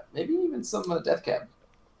 maybe even some Death Cab.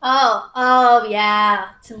 Oh,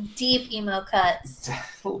 yeah. Some deep emo cuts. A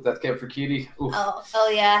little Death Cab for Cutie. Oof. Oh,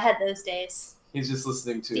 yeah, I had those days. He's just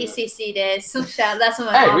listening to DCC days. That's when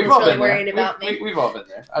my mom was really worried about me. We've all been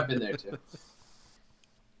there. I've been there too.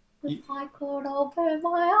 If I could open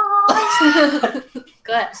my eyes.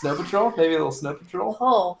 Go ahead. Snow Patrol? Maybe a little Snow Patrol?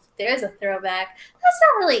 Oh, there's a throwback. That's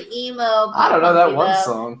not really emo. I don't know that one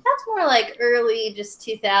song. That's more like early, just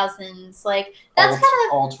 2000s. Like, that's kind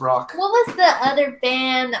of alt rock. What was the other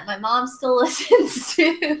band that my mom still listens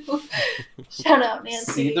to? Shout out,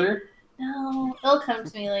 Nancy. Seether? No, it'll come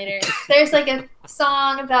to me later. There's like a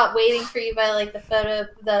song about waiting for you by like the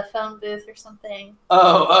phone booth or something.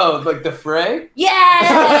 Oh, like The Fray? Yeah!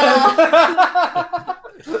 I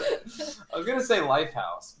was going to say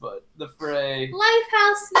Lifehouse, but The Fray.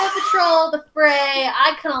 Lifehouse, Snow Patrol, The Fray.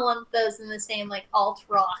 I kind of lump those in the same like alt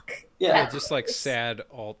rock. Yeah, just like sad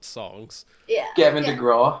alt songs. Yeah. Gavin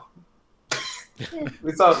DeGraw.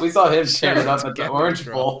 We saw him tearing up at the Orange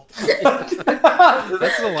Bowl. That's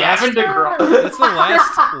the last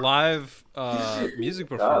live music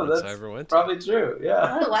performance I ever went to. Probably true.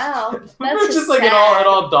 Yeah. Oh wow, that's just like it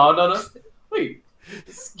all dawned on us. Wait,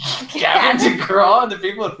 Gavin DeGraw, and the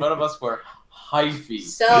people in front of us were hyphy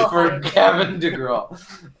for Gavin DeGraw.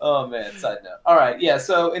 Oh man, side note. All right, yeah.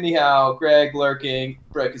 So anyhow, Greg lurking,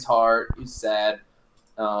 broke his heart. He's sad.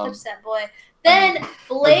 Such a sad boy. Then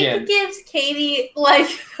Blake gives Katie like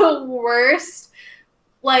the worst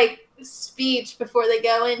like speech before they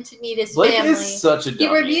go in to meet his Blake family. Is such a dummy.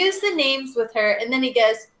 He reviews the names with her, and then he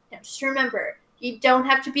goes, "Now just remember, you don't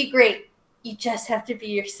have to be great. You just have to be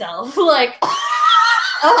yourself." Like, okay,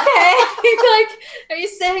 like, are you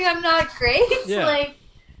saying I'm not great? Yeah. Like,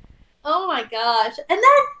 oh my gosh. And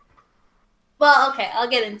then, well, okay, I'll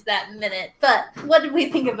get into that in a minute. But what did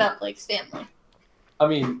we think about Blake's family?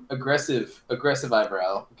 Aggressive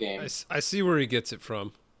eyebrow game. I see where he gets it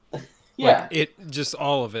from. Yeah. Like, just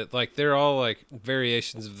all of it. Like, they're all, like,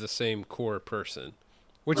 variations of the same core person,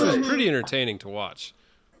 which was pretty entertaining to watch.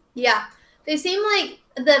 Yeah. They seem like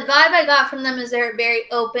the vibe I got from them is they're very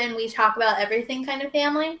open. We talk about everything kind of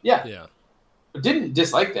family. Yeah. Didn't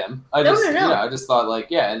dislike them. I just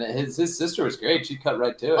thought and his sister was great. She cut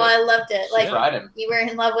right to it. Oh, I loved it. She fried him. You were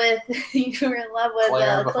in love with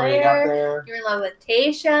Claire before you got there. You were in love with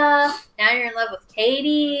Tasha. Now you're in love with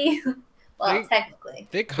Katie. Well, technically.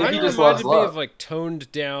 They kind of reminded me of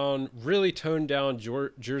really toned down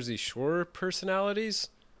Jersey Shore personalities.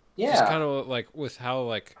 Yeah. Just kind of with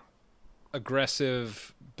how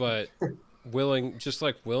aggressive but willing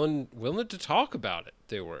to talk about it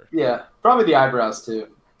they were. Yeah. Probably the eyebrows too.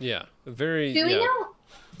 Yeah. Very. Do we know?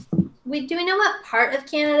 Do we know what part of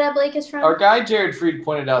Canada Blake is from? Our guy Jared Freed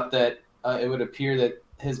pointed out that it would appear that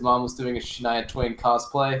his mom was doing a Shania Twain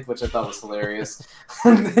cosplay, which I thought was hilarious.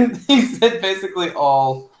 And then he said basically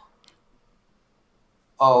all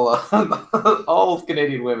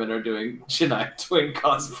Canadian women are doing Shania Twain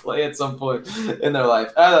cosplay at some point in their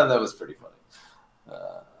life. I thought that was pretty funny.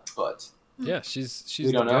 But yeah, she's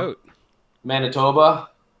we don't the goat. know. Manitoba,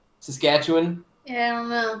 Saskatchewan. Yeah, I don't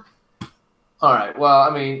know. All right. Well, I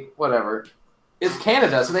mean, whatever. It's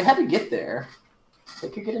Canada, so they had to get there. They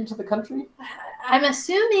could get into the country. I'm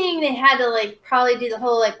assuming they had to probably do the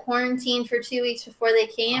whole quarantine for 2 weeks before they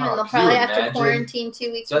came, and they'll probably have to quarantine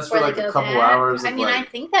 2 weeks before they go back. That's for a couple hours. I mean, I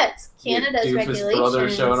think that's Canada's regulations. His brother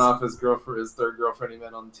showing off his third girlfriend he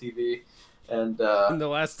met on TV, and in the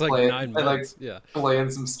last 9 months, playing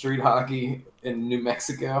some street hockey in New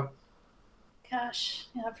Mexico. Gosh,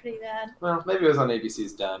 yeah, pretty bad. Well, maybe it was on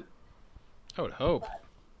ABC's dime. I would hope.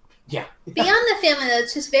 Yeah. Beyond the family, though,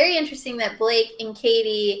 it's just very interesting that Blake and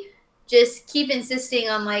Katie just keep insisting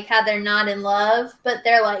on how they're not in love, but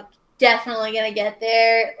they're definitely gonna get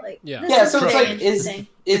there. So it's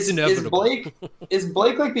it's inevitable. Is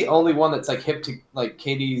Blake the only one that's hip to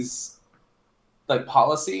Katie's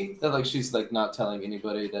policy that she's not telling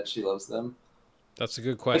anybody that she loves them? That's a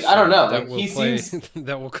good question. I don't know.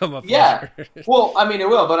 That will come up. Yeah. Later. Well, I mean, it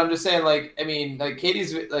will, but I'm just saying.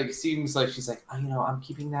 Katie's seems like she's I'm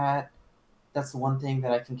keeping that. That's the one thing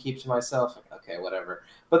that I can keep to myself. Okay, whatever.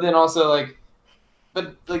 But then also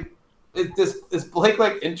is Blake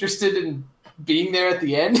interested in being there at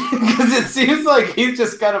the end? Because it seems like he's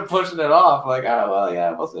just kind of pushing it off.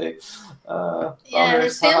 We'll see.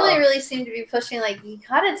 His family really seemed to be pushing. You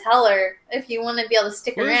gotta tell her if you want to be able to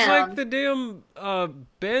stick around. It's the damn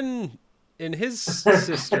Ben and his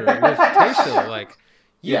sister with Tasha.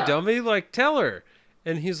 Dummy, tell her.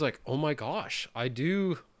 And he's like, oh my gosh, I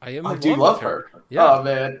do love her. Yeah.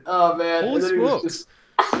 Oh man. Holy smokes.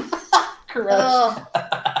 Oh,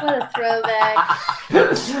 what a throwback.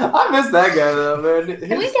 I miss that guy though, man.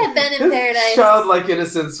 Can we get Ben in Paradise? Childlike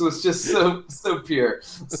innocence was just so pure.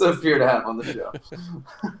 So pure to have on the show.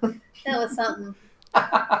 That was something.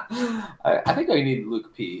 I think we need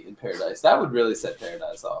Luke P in Paradise. That would really set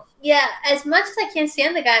Paradise off. Yeah, as much as I can't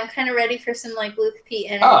stand the guy, I'm kind of ready for some Luke P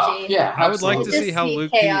energy. Oh, yeah, I would like to see how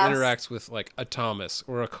Luke P interacts with a Thomas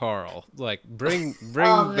or a Carl. Bring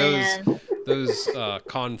those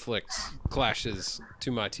conflicts, clashes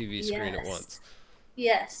to my TV screen at once.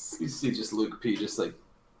 Yes. You see just Luke P just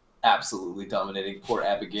absolutely dominating poor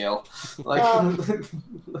Abigail.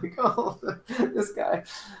 This guy.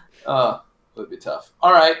 It would be tough.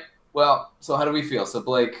 All right. Well, so how do we feel? So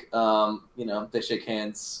Blake, they shake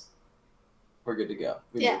hands. We're good to go.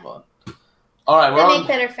 We move on. All right. They make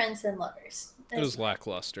better friends than lovers. It was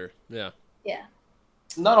lackluster. Yeah. Yeah.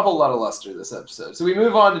 Not a whole lot of luster this episode. So we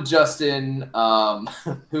move on to Justin,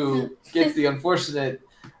 who gets the unfortunate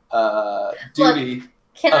duty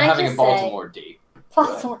of having a Baltimore date.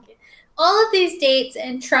 Baltimore date. All of these dates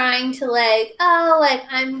and trying to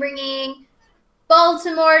I'm bringing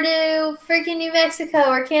Baltimore to freaking New Mexico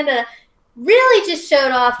or Canada really just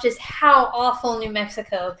showed off just how awful New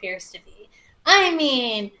Mexico appears to be. I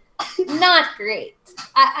mean, not great.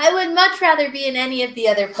 I would much rather be in any of the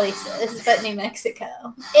other places but New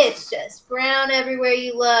Mexico. It's just brown everywhere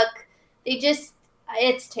you look. It's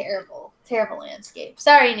terrible. Terrible landscape.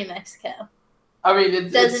 Sorry, New Mexico. I mean,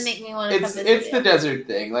 it doesn't make me want to come visit It's you. the desert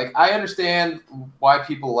thing. I understand why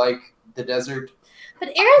people like the desert.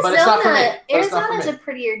 But Arizona Arizona's a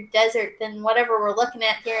prettier desert than whatever we're looking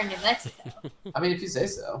at here in New Mexico. I mean, if you say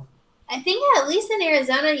so. I think at least in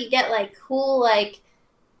Arizona you get cool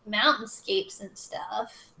mountainscapes and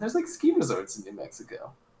stuff. There's ski resorts in New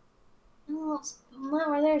Mexico. Well, not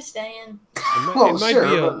where they're staying. It might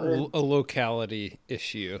be a locality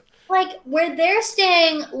issue. Where they're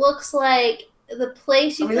staying looks like the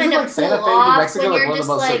place you kind of pull off when you're just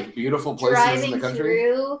most, beautiful places in the country.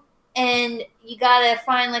 Through. And you gotta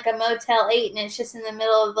find a Motel 8, and it's just in the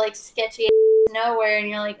middle of sketchy nowhere, and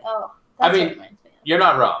you're oh. That's I mean, you're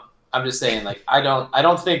not wrong. I'm just saying, like, I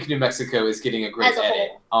don't think New Mexico is getting a great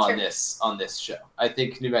edit on Sure. this show. I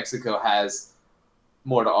think New Mexico has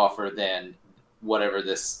more to offer than whatever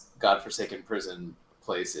this godforsaken prison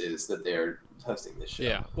place is that they're hosting this show.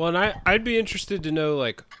 Yeah. Well, and I'd be interested to know,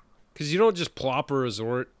 like, because you don't just plop a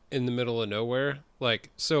resort in the middle of nowhere. Like,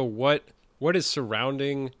 so what is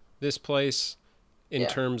surrounding this place in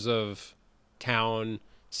terms of town,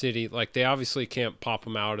 city? Like, they obviously can't pop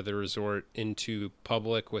them out of the resort into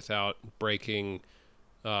public without breaking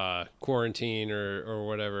quarantine or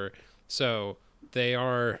whatever. So they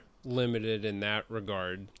are limited in that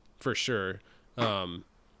regard for sure.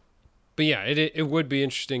 But yeah, it would be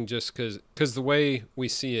interesting just because the way we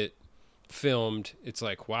see it filmed, it's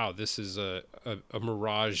like, wow, this is a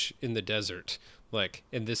mirage in the desert, like,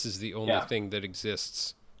 and this is the only thing that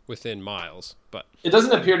exists within miles. But it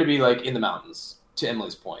doesn't appear to be like in the mountains, to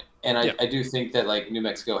Emily's point. And I do think that like New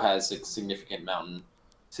Mexico has a significant mountain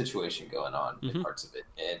situation going on in parts of it,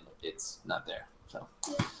 and it's not there. So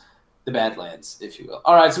the Badlands, if you will.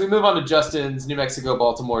 All right, so we move on to Justin's New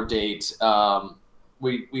Mexico-Baltimore date.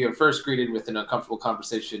 We are first greeted with an uncomfortable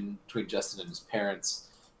conversation between Justin and his parents,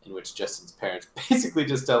 in which Justin's parents basically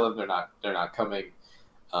just tell him they're not coming,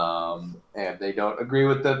 and they don't agree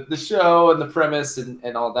with the show and the premise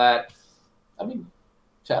and all that. I mean,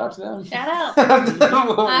 shout out to them. Shout out.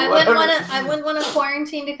 I wouldn't want to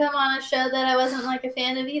quarantine to come on a show that I wasn't like a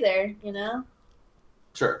fan of either. You know.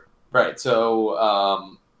 Sure. Right.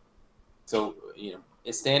 So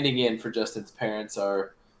standing in for Justin's parents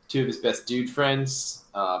are two of his best dude friends,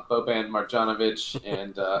 Boban Marjanovic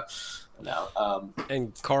and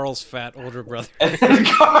and Carl's fat older brother. fat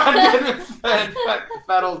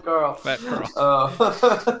old Carl. Fat Carl.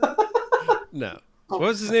 No. What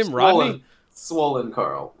was his name? Rodney? Swollen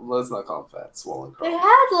Carl. Let's not call him fat. Swollen Carl. They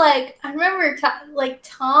had I remember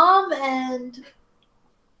Tom and.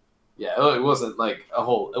 Yeah, it wasn't like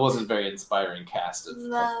it wasn't a very inspiring cast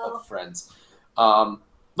of friends.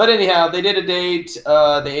 But anyhow, they did a date.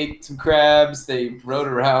 They ate some crabs. They rode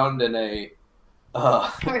around in a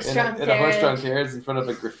horse-drawn carriage in front of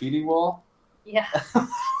a graffiti wall. Yeah,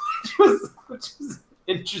 which was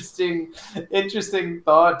interesting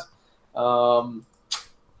thought.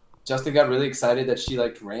 Justin got really excited that she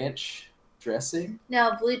liked ranch dressing.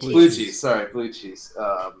 No, blue cheese. Blue cheese. Sorry, blue cheese.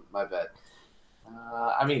 My bad.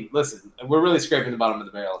 I mean, listen, we're really scraping the bottom of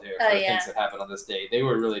the barrel here for things that happened on this date. They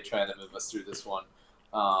were really trying to move us through this one.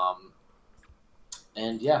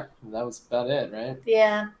 And yeah, that was about it, right?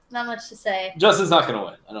 Yeah, not much to say. Justin's not going to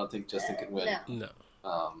win. I don't think Justin can win. No.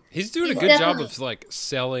 He's doing a good job of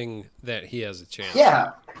selling that he has a chance.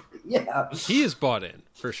 Yeah. He is bought in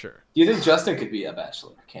for sure. Do you think Justin could be a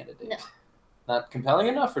Bachelor candidate? No. Not compelling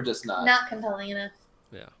enough, or just not? Not compelling enough.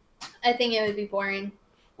 Yeah. I think it would be boring.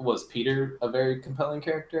 Was Peter a very compelling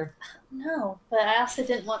character? No, but I also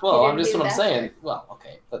didn't want. Well, Peter I'm just to what I'm Bachelor. saying. Well,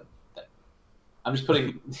 okay, but I'm just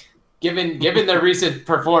putting. Given their recent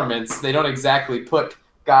performance, they don't exactly put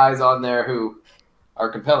guys on there who are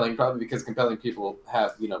compelling. Probably because compelling people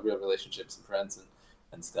have real relationships and friends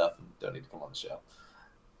and stuff, and don't need to come on the show.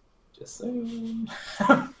 Just saying.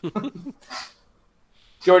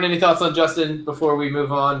 Jordan, any thoughts on Justin before we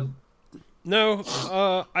move on? No,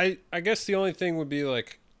 I guess the only thing would be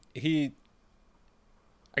I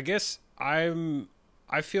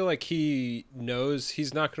feel like he knows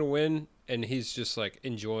he's not going to win, and he's just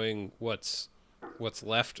enjoying what's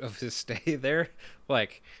left of his stay there.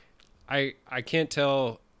 I can't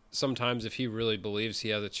tell sometimes if he really believes he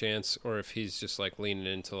has a chance, or if he's just leaning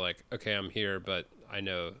into okay, I'm here, but I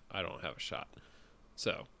know I don't have a shot.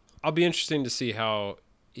 So I'll be interesting to see how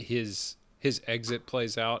his exit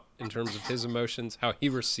plays out in terms of his emotions, how he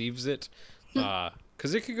receives it,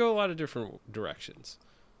 because it could go a lot of different directions.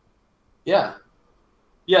 Yeah,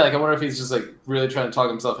 I wonder if he's just really trying to talk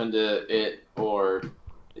himself into it, or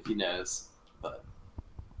if he knows. But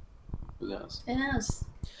who knows? Who knows?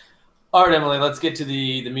 All right, Emily, let's get to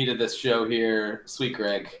the meat of this show here. Sweet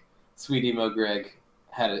emo Greg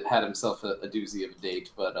had himself a doozy of a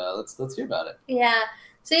date, but let's hear about it. Yeah.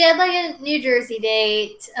 So he had a New Jersey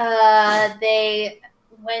date. They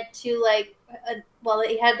went to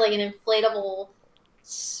he had an inflatable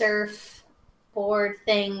surfboard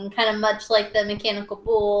thing, kind of much like the Mechanical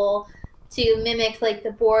Bull, to mimic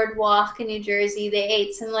the boardwalk in New Jersey. They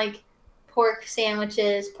ate some pork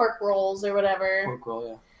sandwiches, pork rolls or whatever. Pork roll,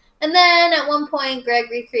 yeah. And then at one point,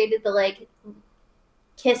 Greg recreated the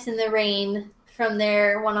kiss in the rain from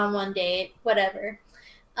their one-on-one date, whatever.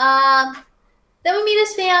 Then we meet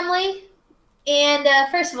his family, and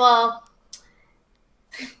first of all,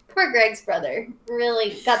 poor Greg's brother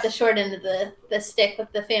really got the short end of the stick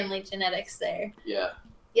with the family genetics there. Yeah.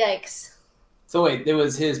 Yikes. So wait, it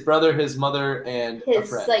was his brother, his mother, and a His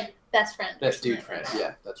friend. like best friend. Best dude friend.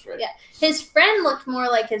 Yeah, that's right. Yeah. His friend looked more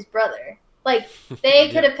like his brother. Like they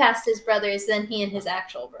could have passed as brothers than he and his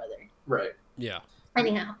actual brother. Right. Yeah.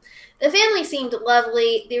 Anyhow, the family seemed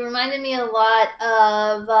lovely. They reminded me a lot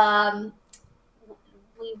of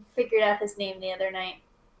we figured out his name the other night.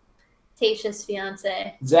 Tasha's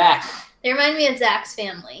fiance. Zach. They remind me of Zach's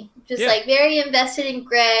family. Just like very invested in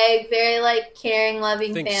Greg, very like caring,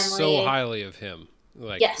 loving Think family. so highly of him.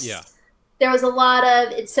 Like, yes. Yeah. There was a lot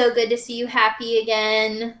of "it's so good to see you happy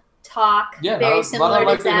again" talk. Yeah, very similar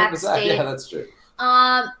to Zach's. Yeah, that's true.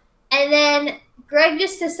 And then Greg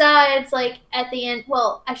just decides, like, at the end.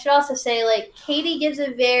 Well, I should also say, like, Katie gives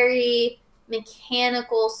a very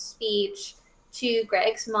mechanical speech to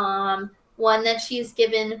Greg's mom, one that she's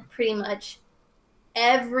given pretty much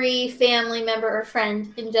every family member or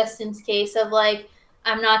friend in Justin's case of, like,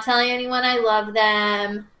 I'm not telling anyone I love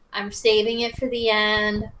them. I'm saving it for the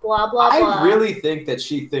end, blah, blah, blah. I really think that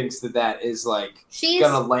she thinks that is, like,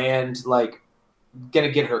 going to land, like, going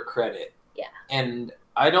to get her credit. Yeah. And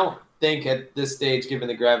I don't think at this stage, given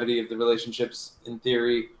the gravity of the relationships, in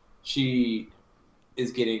theory, she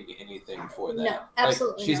is getting anything for that. No,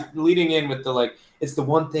 absolutely she's leading in with the, like, it's the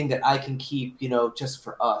one thing that I can keep, just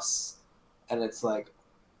for us. And it's like,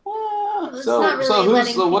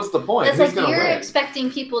 so what's the point? It's like you're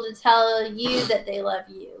expecting people to tell you that they love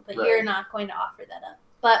you, but you're not going to offer that up.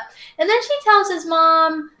 And then she tells his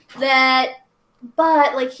mom that,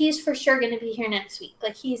 but like he's for sure going to be here next week.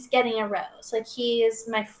 Like he's getting a rose. Like he is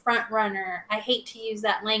my front runner. I hate to use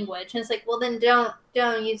that language. And it's like, well then don't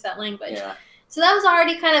use that language. Yeah. So that was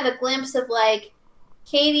already kind of a glimpse of like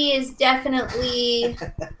Katie is definitely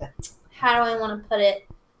how do I want to put it?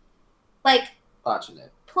 Like watching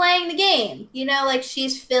it. Playing the game, like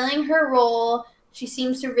she's filling her role. She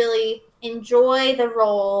seems to really enjoy the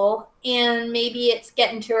role, and maybe it's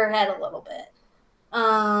getting to her head a little bit.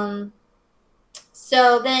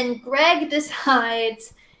 So then Greg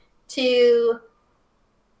decides to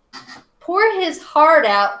pour his heart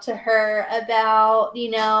out to her about,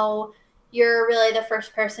 you're really the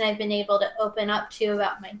first person I've been able to open up to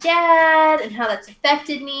about my dad and how that's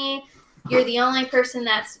affected me. You're the only person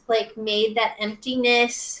that's, like, made that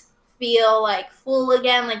emptiness feel, like, full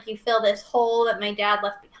again. Like, you fill this hole that my dad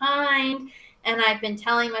left behind. And I've been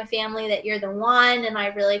telling my family that you're the one. And I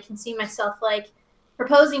really can see myself, like,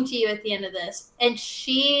 proposing to you at the end of this. And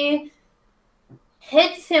she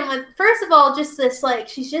hits him with, first of all, just this, like,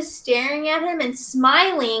 she's just staring at him and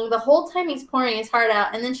smiling the whole time he's pouring his heart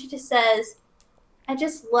out. And then she just says, I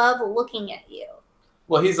just love looking at you.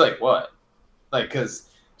 Well, he's like, what? Like, because...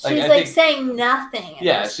 She's saying nothing.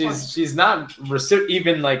 Yeah, she's not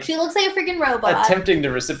even like. She looks like a freaking robot. Attempting to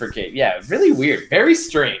reciprocate. Yeah, really weird, very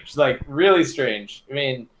strange. Like really strange.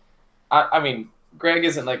 I mean, Greg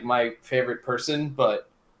isn't like my favorite person, but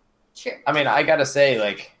sure. I mean, I gotta say,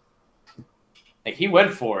 like he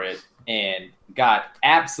went for it and got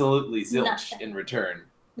absolutely zilch in return.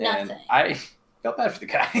 Nothing. And I felt bad for the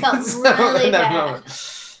guy. Felt really bad.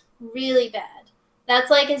 Really bad.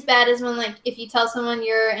 That's, like, as bad as when, like, if you tell someone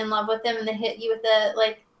you're in love with them and they hit you with a,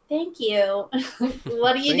 like, thank you.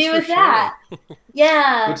 What do you do with that?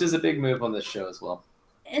 Yeah. Which is a big move on this show as well.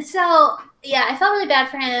 And so, yeah, I felt really bad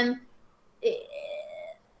for him.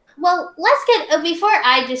 Well, let's get, before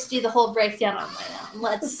I just do the whole breakdown on my own,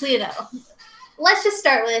 let's just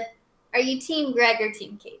start with, are you Team Greg or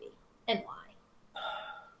Team Katie? And why?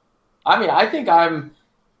 I mean, I think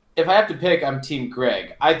if I have to pick, I'm Team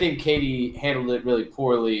Greg. I think Katie handled it really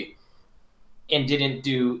poorly and didn't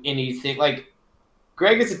do anything. Like,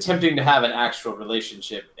 Greg is attempting to have an actual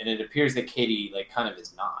relationship, and it appears that Katie, like, kind of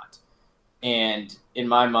is not. And in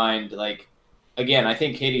my mind, like, again, I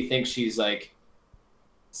think Katie thinks she's, like,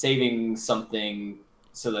 saving something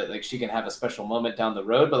so that, like, she can have a special moment down the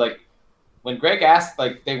road. But, like, when Greg asked,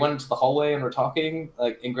 like, they went into the hallway and were talking,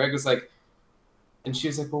 like, and Greg was like, and she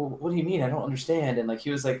was like, well, what do you mean? I don't understand. And, like,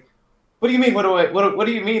 he was like, what do you mean? What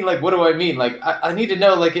do you mean? Like, what do I mean? Like, I need to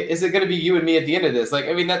know, like, is it going to be you and me at the end of this? Like,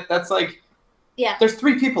 I mean, that's like, yeah, there's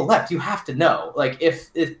 3 people left. You have to know, like,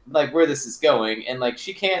 if like, where this is going. And, like,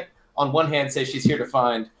 she can't, on one hand, say she's here to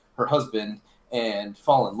find her husband and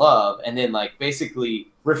fall in love, and then, like, basically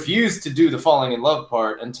refuse to do the falling in love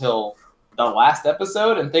part until the last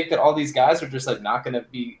episode and think that all these guys are just, like, not going to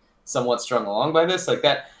be somewhat strung along by this. Like,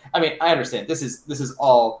 that, I mean, I understand. This is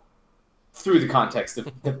all through the context of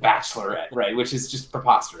The Bachelorette, right? Which is just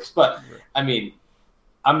preposterous. But, I mean,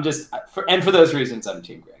 I'm just, for those reasons, I'm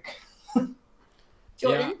Team Greg.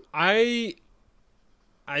 Jordan? Yeah,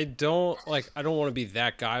 I don't want to be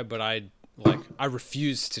that guy, but I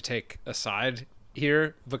refuse to take a side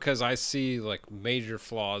here because I see like major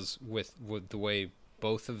flaws with the way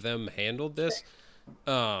both of them handled this.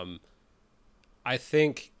 I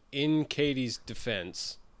think in Katie's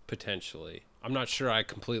defense, potentially, I'm not sure I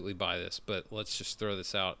completely buy this, but let's just throw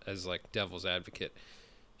this out as like devil's advocate.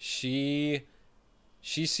 She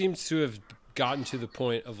seems to have gotten to the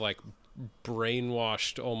point of like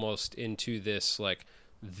brainwashed almost into this, like,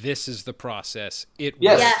 this is the process. It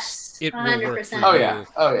works. It 100%. Will work for you.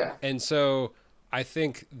 Oh yeah. And so I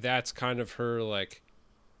think that's kind of her, like,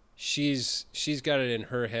 she's got it in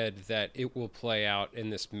her head that it will play out in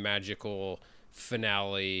this magical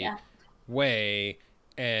finale way,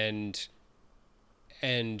 and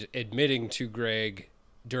admitting to Greg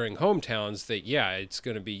during Hometowns that it's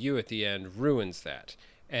going to be you at the end ruins that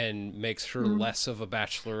and makes her less of a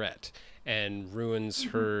bachelorette and ruins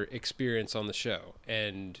her experience on the show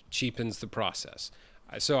and cheapens the process.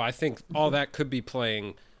 So I think all that could be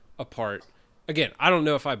playing a part. Again, I don't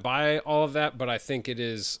know if I buy all of that, but I think it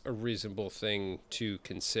is a reasonable thing to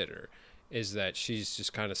consider, is that she's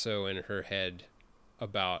just kind of so in her head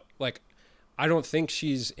about, like, I don't think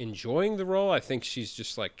she's enjoying the role. I think she's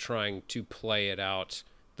just like trying to play it out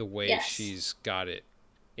the way she's got it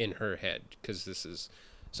in her head. Because this is,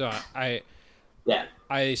 so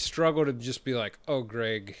I struggle to just be like, oh,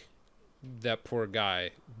 Greg, that poor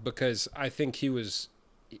guy, because I think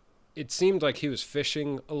it seemed like he was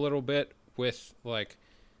fishing a little bit with like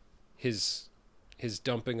his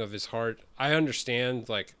dumping of his heart. I understand,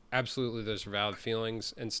 like, absolutely there's valid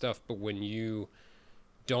feelings and stuff, but when you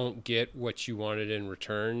don't get what you wanted in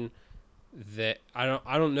return, that I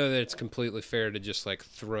don't know that it's completely fair to just like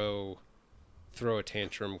throw a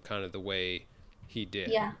tantrum kind of the way he did.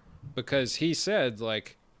 Yeah. Because he said,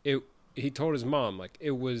 like, he told his mom, like,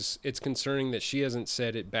 it's concerning that she hasn't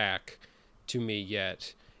said it back to me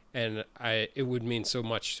yet, and it would mean so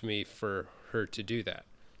much to me for her to do that.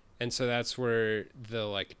 And so that's where the,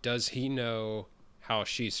 like, does he know how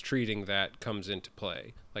she's treating that comes into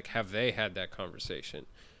play? Like, have they had that conversation?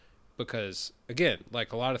 Because, again,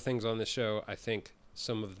 like a lot of things on this show, I think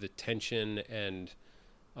some of the tension and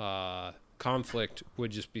conflict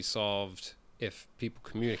would just be solved if people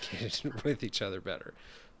communicated with each other better.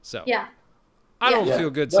 So I don't feel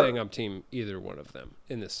good saying I'm team either one of them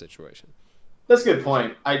in this situation. That's a good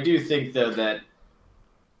point. I do think, though, that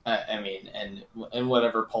I mean, and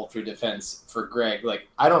whatever paltry defense for Greg, like,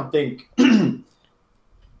 I don't think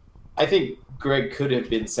I think Greg could have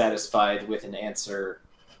been satisfied with an answer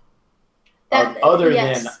other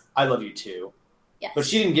than "I love you too," but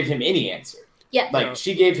she didn't give him any answer.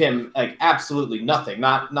 She gave him like absolutely nothing.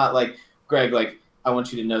 Not like, Greg, like, I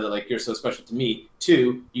want you to know that, like, you're so special to me.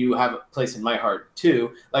 2, you have a place in my heart.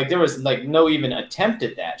 2, like, there was like no even attempt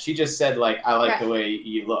at that. She just said, like, I like the way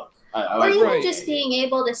you look. I or like even just being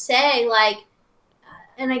able to say, like,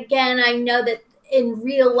 and again, I know that in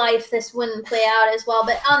real life this wouldn't play out as well,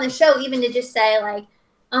 but on the show, even to just say, like,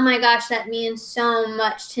 oh my gosh, that means so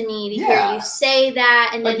much to me to hear you say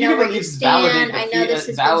that and like, to know where you stand. I know this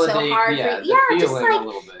has been so hard for you. Yeah, just like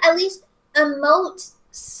at least emote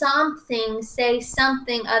something, say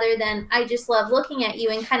something other than I just love looking at you,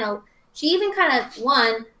 and she even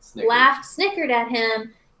laughed, snickered at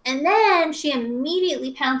him, and then she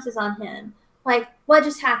immediately pounces on him. Like, what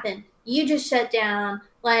just happened? You just shut down.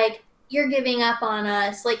 Like, you're giving up on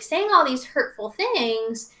us. Like, saying all these hurtful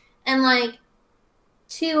things, and like,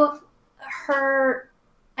 to her,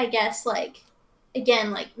 I guess, like,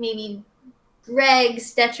 again, like, maybe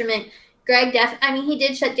Greg's detriment. Greg he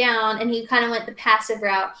did shut down, and he kind of went the passive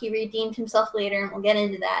route. He redeemed himself later, and we'll get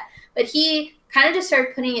into that. But he kind of just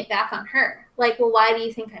started putting it back on her. Like, well, why do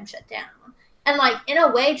you think I'm shut down? And, like, in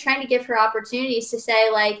a way, trying to give her opportunities to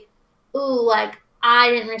say, like, ooh, like,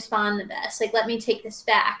 I didn't respond the best. Like, let me take this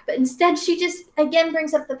back. But instead, she just, again,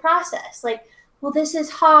 brings up the process. Like, well, this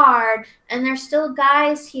is hard, and there's still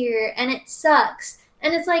guys here, and it sucks.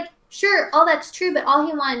 And it's like, sure, all that's true, but all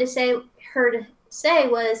he wanted her to say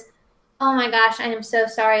was, oh my gosh, I am so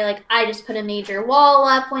sorry. Like, I just put a major wall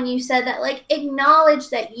up when you said that. Like, acknowledge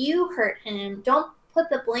that you hurt him. Don't put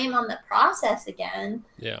the blame on the process again.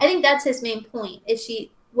 Yeah. I think that's his main point, is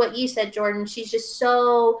what you said, Jordan, she's just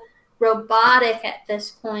so robotic at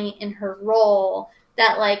this point in her role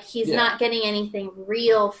that, like, he's not getting anything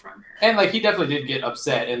real from her. And, like, he definitely did get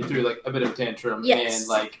upset and threw, like, a bit of a tantrum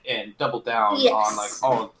and doubled down on, like,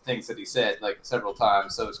 all of the things that he said, like, several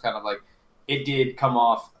times. So it's kind of like, it did come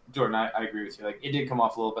off, Jordan, I agree with you, like, it did come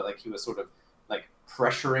off a little bit like he was sort of, like,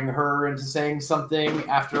 pressuring her into saying something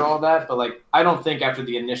after all that. But, like, I don't think after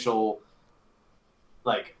the initial,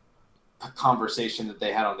 like, conversation that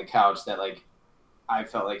they had on the couch that, like, I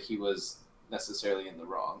felt like he was necessarily in the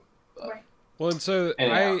wrong. But. Right. Well, and so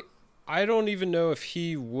Anyhow. I don't even know if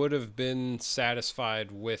he would have been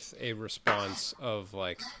satisfied with a response of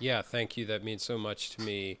like, yeah, thank you, that means so much to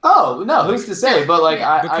me. Oh no, who's to say? But like,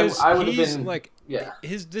 I would have been like, yeah.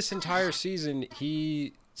 This entire season,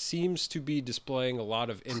 he seems to be displaying a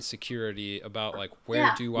lot of insecurity about like,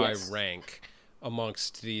 where do I rank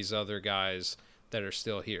amongst these other guys that are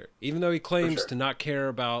still here, even though he claims to not care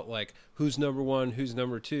about like who's number one, who's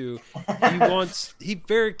number two. He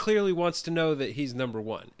very clearly wants to know that he's number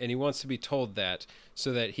one, and he wants to be told that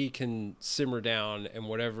so that he can simmer down and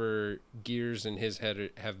whatever gears in his head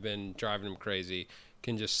have been driving him crazy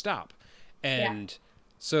can just stop. And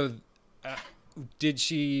so did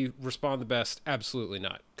she respond the best? Absolutely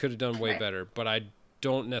not. Could have done way better, but I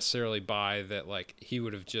don't necessarily buy that like he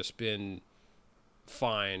would have just been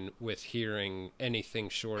fine with hearing anything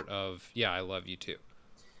short of I love you too.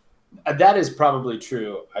 That is probably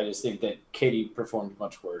true. I just think that Katie performed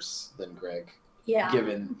much worse than Greg,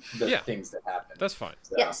 given the things that happened. That's fine.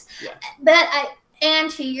 So, but and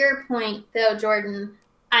to your point though, Jordan,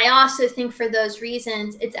 I also think for those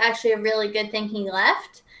reasons it's actually a really good thing he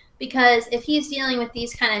left, because if he's dealing with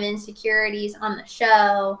these kind of insecurities on the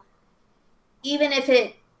show, even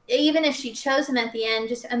if she chose him at the end,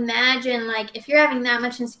 just imagine like if you're having that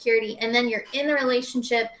much insecurity and then you're in the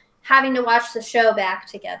relationship having to watch the show back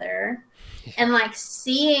together and like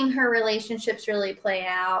seeing her relationships really play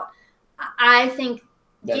out. I think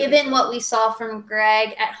given what we saw from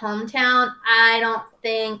Greg at Hometown, I don't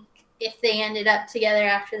think if they ended up together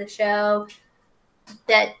after the show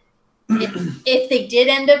that if they did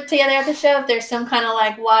end up together at the show, if there's some kind of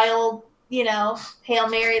like wild, Hail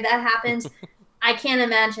Mary that happens, I can't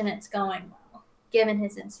imagine it's going well, given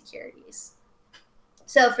his insecurities.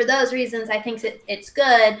 So for those reasons, I think it's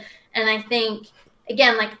good. And I think,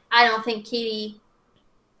 again, like, I don't think Katie,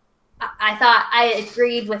 I thought I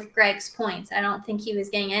agreed with Greg's points. I don't think he was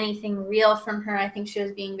getting anything real from her. I think she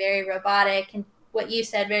was being very robotic and what you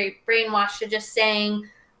said, very brainwashed to just saying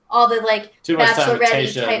all the, like,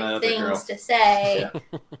 Bachelorette type things to say.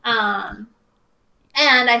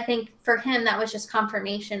 And I think for him, that was just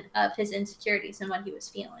confirmation of his insecurities and what he was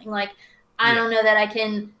feeling. Like, I don't know that I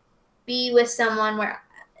can be with someone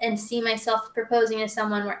and see myself proposing to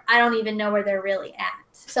someone where I don't even know where they're really at.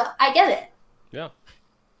 So I get it. Yeah.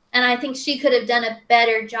 And I think she could have done a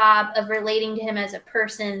better job of relating to him as a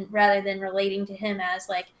person rather than relating to him as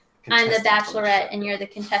like, I'm the Bachelorette and you're the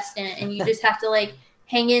contestant and you just have to like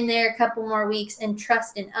hang in there a couple more weeks and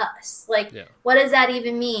trust in us. Like, what does that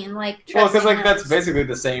even mean? Like, because like that's basically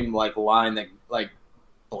the same like line that like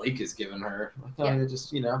Blake has given her. Like,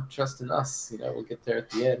 just trust in us. We'll get there at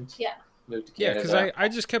the end. Yeah. Move to Canada. Because I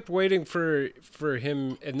just kept waiting for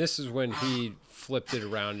him, and this is when he flipped it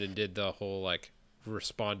around and did the whole like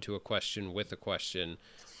respond to a question with a question.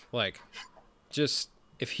 Like, just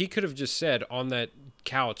if he could have just said on that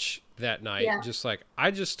couch that night, just like,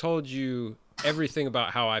 I just told you everything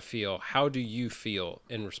about how I feel. How do you feel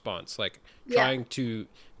in response? Like trying to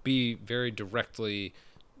be very directly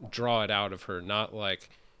draw it out of her, not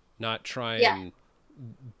try and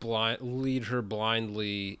lead her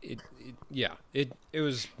blindly. It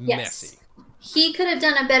was messy. He could have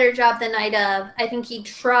done a better job the night of. I think he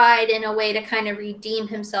tried in a way to kind of redeem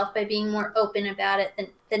himself by being more open about it than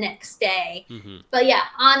the next day. Mm-hmm. But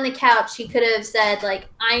on the couch, he could have said, like,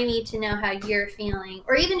 I need to know how you're feeling.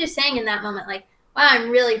 Or even just saying in that moment, like, wow,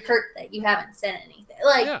 I'm really hurt that you haven't said anything.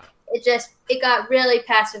 Like, it got really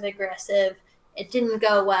passive aggressive. It didn't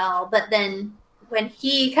go well. But then when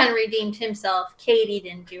he kind of redeemed himself, Katie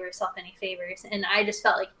didn't do herself any favors. And I just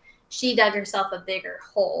felt like she dug herself a bigger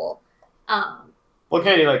hole. Well,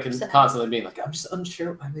 Katie constantly being like, I'm just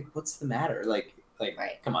unsure. I'm like, what's the matter? Like,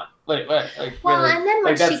 come on. Like, well, really? And then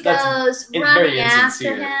when she goes running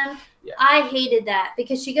after him, I hated that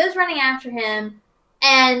because she goes running after him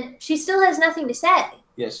and she still has nothing to say.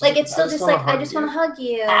 Yes. Like, it's still just like, I just want to hug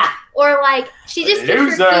you. Or like, she just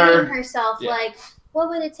keeps repeating herself, like, what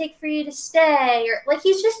would it take for you to stay? Or like,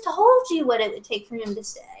 he's just told you what it would take for him to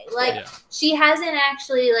stay. Like, she hasn't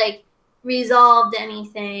actually like resolved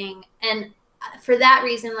anything. And for that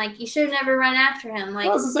reason, like, you should never run after him. Like,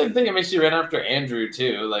 well, it's the same thing. I mean, she ran after Andrew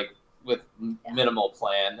too, like with minimal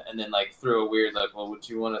plan, and then like threw a weird like, well, would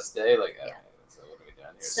you want to stay? Like, okay, so what are we doing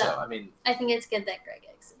here? So I mean, I think it's good that Greg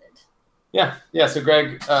exited. Yeah. So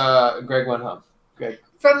Greg went home. Greg,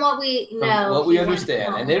 from what we know, what we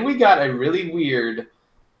understand, and then we got a really weird,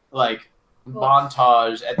 like,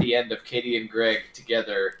 montage at the end of Katie and Greg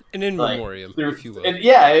together. An in memoriam, if you will. And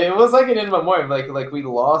it was like an in memoriam. Like we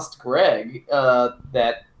lost Greg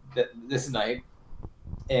this night,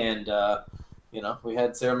 and You know, we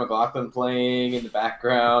had Sarah McLachlan playing in the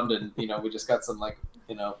background, and you know, we just got some like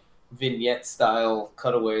vignette style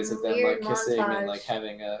cutaways of them like kissing and like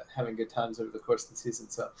having good times over the course of the season.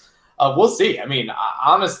 So we'll see. I mean,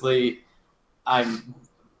 honestly, I'm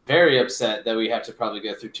very upset that we have to probably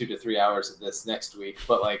go through 2 to 3 hours of this next week,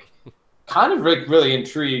 but like kind of really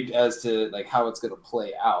intrigued as to like how it's going to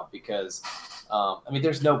play out, because I mean,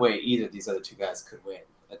 there's no way either of these other two guys could win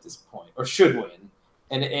at this point, or should win.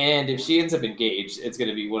 And if she ends up engaged, it's going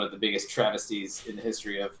to be one of the biggest travesties in the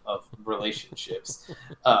history of relationships.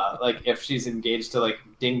 Like if she's engaged to like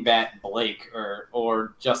Dingbat Blake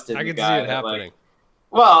or Justin, I could see it happening. Like,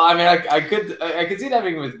 well, I mean, I could see it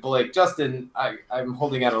happening with Blake. Justin, I'm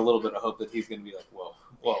holding out a little bit of hope that he's going to be like, whoa.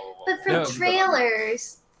 But for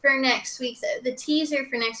trailers for next week's, the teaser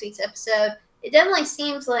for next week's episode, it definitely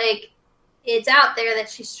seems like it's out there that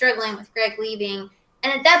she's struggling with Greg leaving.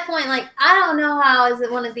 And at that point, like, I don't know how, as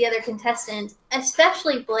one of the other contestants,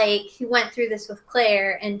 especially Blake, who went through this with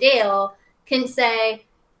Claire and Dale, can say,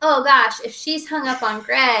 oh gosh, if she's hung up on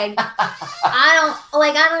Greg,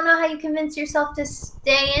 I don't know how you convince yourself to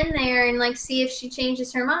stay in there and like see if she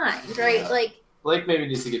changes her mind, right? Yeah. Like Blake maybe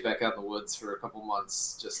needs to get back out in the woods for a couple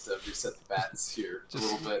months just to reset the bats here a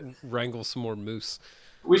little bit. Wrangle some more moose.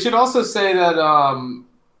 We should also say that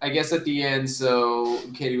I guess at the end, so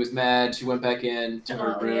Katie was mad. She went back in to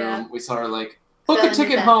her room. Yeah. We saw her like, book a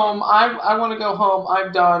ticket home. I want to go home.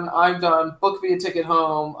 I'm done. Book me a ticket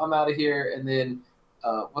home. I'm out of here. And then,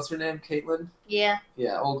 what's her name? Caitlin? Yeah.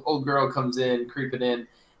 Yeah. Old girl comes in, creeping in.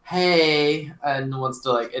 Hey, and wants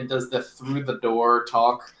to like, and does the through the door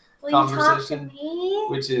talk conversation,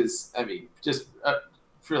 which is, I mean, just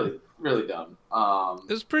really, really dumb.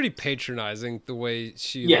 It was pretty patronizing the way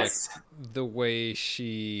she the way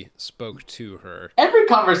she spoke to her. Every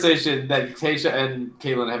conversation that Tayshia and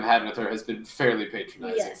Caitlin have had with her has been fairly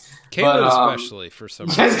patronizing. Yes. Caitlin especially, for some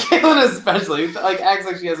reason. Yes, Caitlin especially. Like, acts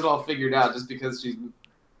like she has it all figured out just because she's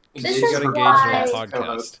engaged in a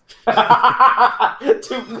podcast.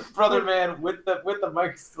 To brother man with the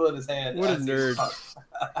mic still in his hand. What a nerd.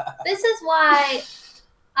 This is why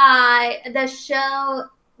the show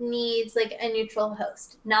needs like a neutral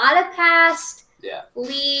host, not a past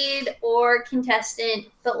lead or contestant,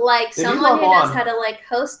 but like someone who knows how to like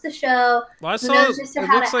host the show. Well, who knows just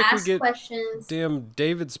how to ask questions. Damn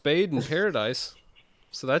David Spade in Paradise,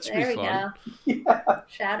 so that should be fun. Yeah.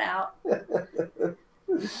 Shout out.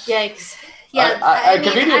 Yikes! Yeah, I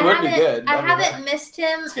mean, would be good. I haven't missed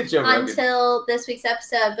him until this week's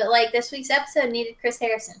episode, but like this week's episode needed Chris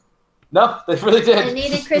Harrison. No, they really did. We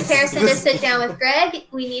needed Chris Harrison to sit down with Greg.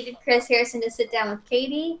 We needed Chris Harrison to sit down with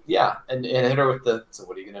Katie. Yeah, and hit her with the, so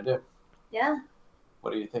what are you going to do? Yeah.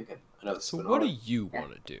 What are you thinking? I know this so what do you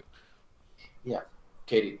want to do? Yeah.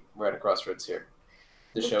 Katie, we're at a crossroads here.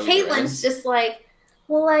 The show Caitlin's just like,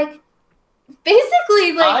 well, like,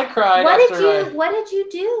 basically, like, I cried what did you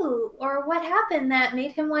do? Or what happened that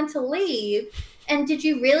made him want to leave? And did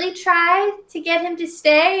you really try to get him to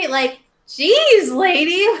stay? Like, jeez,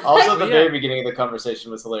 lady. Also, the very beginning of the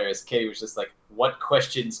conversation was hilarious. Katie was just like, what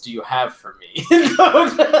questions do you have for me?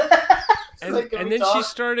 and then she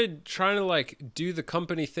started trying to like do the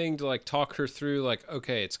company thing to like talk her through like,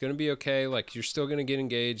 okay, it's going to be okay. Like, you're still going to get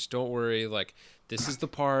engaged. Don't worry. Like, this is the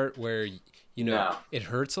part where, you know, it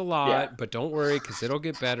hurts a lot, but don't worry because it'll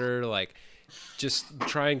get better. Like, just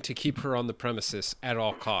trying to keep her on the premises at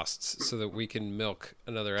all costs so that we can milk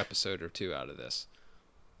another episode or two out of this.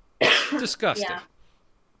 Disgusting. Yeah.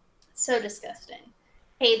 So disgusting.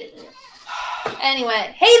 Hated it.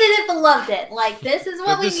 Anyway, hated it but loved it. Like, this is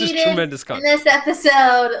what we needed in this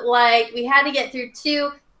episode. Like, we had to get through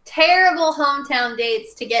 2 terrible hometown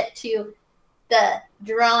dates to get to the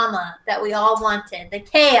drama that we all wanted, the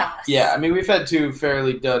chaos. Yeah, I mean, we've had 2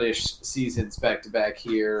 fairly dud-ish seasons back to back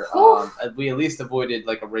here. We at least avoided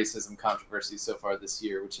like a racism controversy so far this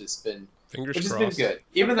year, which has been good.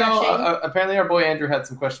 Even though apparently our boy Andrew had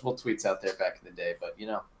some questionable tweets out there back in the day, but you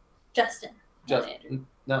know, Andrew.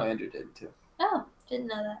 No, Andrew did too. Oh, didn't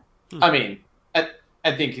know that. I mean,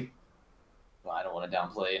 I think. Well, I don't want to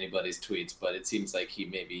downplay anybody's tweets, but it seems like he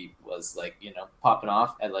maybe was like, you know, popping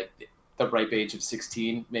off at like the ripe age of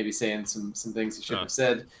 16, maybe saying some things he shouldn't have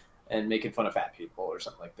said and making fun of fat people or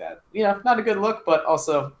something like that. You know, not a good look, but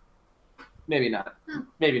also maybe not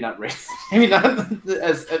racist. Maybe not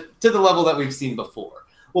as to the level that we've seen before.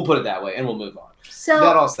 We'll put it that way, and we'll move on. So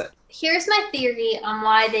that all said, here's my theory on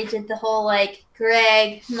why they did the whole like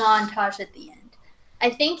Greg montage at the end.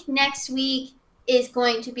 I think next week is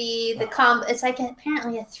going to be the it's like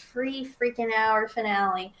apparently a 3 freaking hour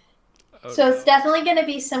finale. Okay. So it's definitely going to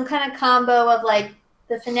be some kind of combo of like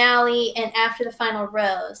the finale and after the final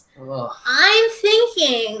rose. Ugh. I'm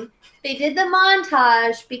thinking they did the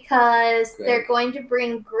montage because they're going to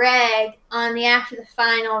bring Greg on the after the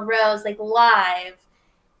final rose, like live,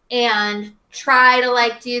 and try to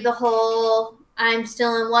like do the whole I'm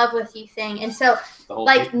still in love with you thing. And so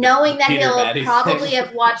like knowing that he'll probably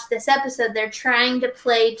have watched this episode, they're trying to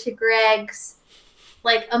play to Greg's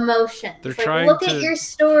like emotions. They're like, trying look to, at your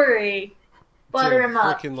story. Butter him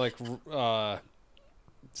up. Freaking like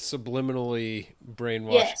subliminally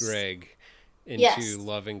brainwash Greg into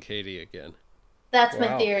loving Katie again. That's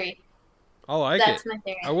my theory. I like it. That's my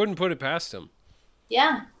theory. I wouldn't put it past him.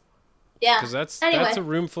 Yeah. Yeah. Because that's a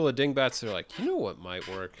room full of dingbats that are like, you know what might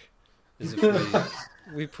work? Is if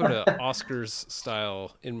we put an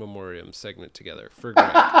Oscars-style in memoriam segment together for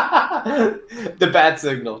Greg. The bat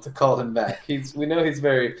signal to call him back. We know he's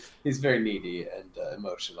very needy and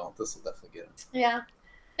emotional. This will definitely get him. Yeah.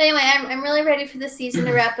 Anyway, I'm really ready for the season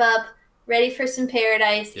to wrap up. Ready for some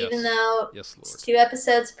paradise, even though it's 2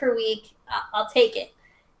 episodes per week. I'll take it.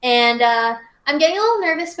 And I'm getting a little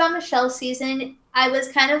nervous about Michelle's season. I was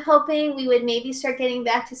kind of hoping we would maybe start getting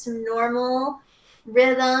back to some normal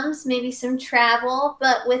rhythms, maybe some travel,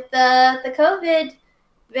 but with the COVID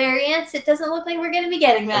variants, it doesn't look like we're going to be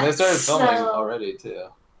getting that. And they started filming already too.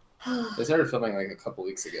 They started filming like a couple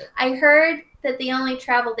weeks ago. I heard that the only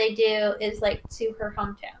travel they do is like to her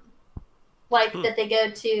hometown, like that they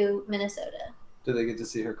go to Minnesota. Do they get to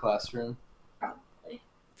see her classroom? Probably.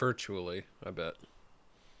 Virtually, I bet.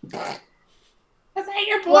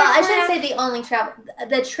 Well, I shouldn't say the only travel.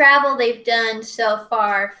 The travel they've done so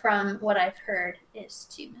far, from what I've heard, is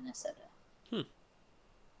to Minnesota.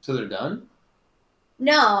 So they're done?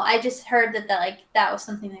 No, I just heard that was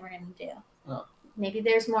something they were going to do. Oh. Maybe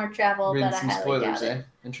there's more travel, but I highly doubt it.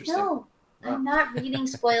 Interesting. No, I'm not reading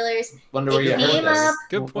spoilers. Wonder where you heard this.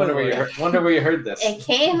 Good point. Wonder where you heard this. It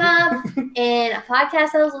came up in a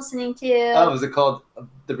podcast I was listening to. Oh, was it called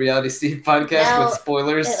the Reality Steve podcast with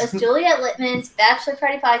spoilers? It was Juliet Littman's Bachelor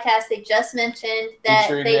Party podcast. They just mentioned that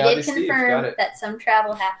Featuring they Reality did Steve. confirm that some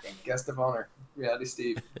travel happened. Guest of honor, Reality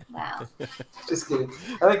Steve. Wow. Just kidding.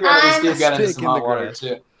 I think Reality Steve got into some hot water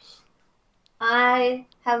too. I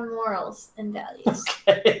have morals and values.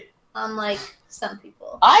 Okay. Unlike some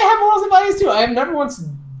people. I have morals and values too. I have never once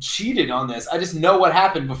cheated on this. I just know what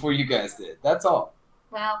happened before you guys did. That's all.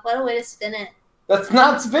 Wow, what a way to spin it. That's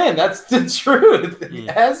not spin. That's the truth.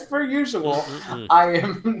 As per usual, I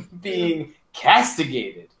am being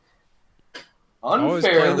castigated unfairly. Always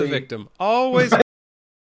play the victim. Always.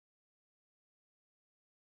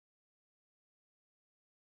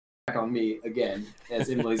 On me again, as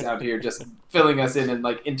Emily's out here just filling us in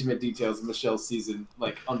like intimate details of Michelle's season,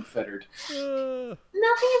 like unfettered. Nothing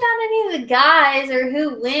about any of the guys or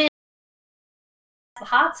who wins. The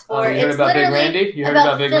hots for. You heard about Big Randy? You heard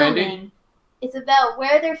about Big Randy? It's about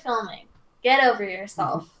where they're filming. Get over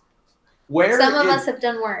yourself. Where some of us have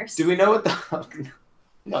done worse. Do we know what the?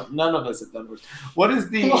 No, none of us have done worse. What is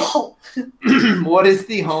the? What is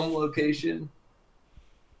the home location?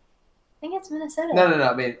 I think it's Minnesota. No.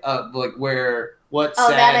 I mean, like where? What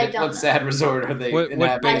sad resort are they?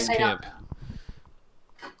 What base camp?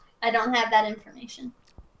 I don't have that information.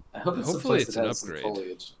 I hope it's hopefully it's an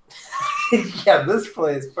upgrade. Yeah, this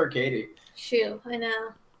place for Katie. Shoot, I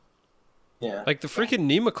know. Yeah. Like the freaking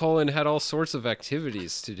Nemacolin had all sorts of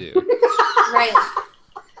activities to do. Right.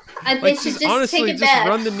 They should just honestly, take it back.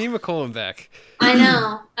 run the Nemacolin back. I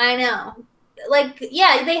know. Like,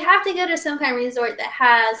 yeah, they have to go to some kind of resort that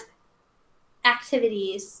has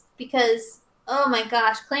activities because, oh my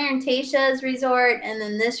gosh, Claire and Tasha's resort and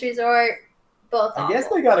then this resort, both I guess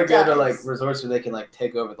they gotta go to like resorts where they can like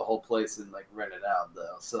take over the whole place and like rent it out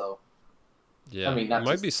though. So yeah, I mean, it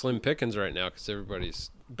might be slim pickings right now because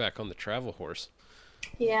everybody's back on the travel horse.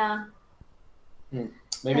 Yeah.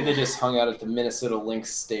 Maybe they just hung out at the Minnesota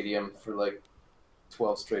Lynx Stadium for like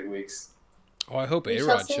 12 straight weeks. Oh, I hope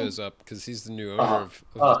A-Rod shows up because he's the new owner of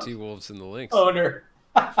the T-Wolves and the Lynx. Owner.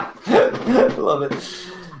 Love it.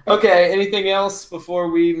 Okay, anything else before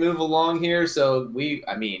we move along here? So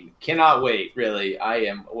cannot wait, really. I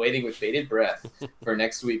am waiting with bated breath for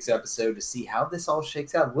next week's episode to see how this all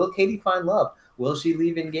shakes out. Will Katie find love? Will she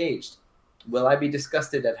leave engaged? Will I be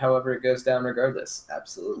disgusted at however it goes down regardless?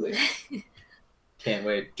 Absolutely. Can't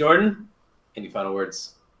wait. Jordan, any final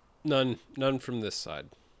words? None from this side.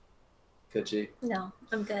 Could she? No,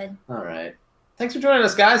 I'm good. All right. Thanks for joining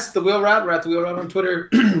us, guys. The Wheel Route. We're at The Wheel Route on Twitter.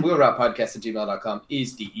 WheelRoutePodcast@gmail.com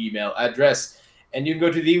is the email address. And you can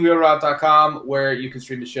go to thewheelroute.com where you can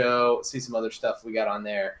stream the show, see some other stuff we got on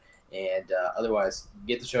there. And otherwise,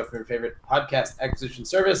 get the show from your favorite podcast acquisition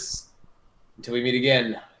service. Until we meet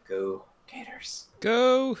again, go Gators.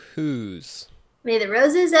 Go Who's. May the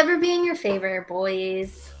roses ever be in your favor,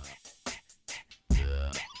 boys.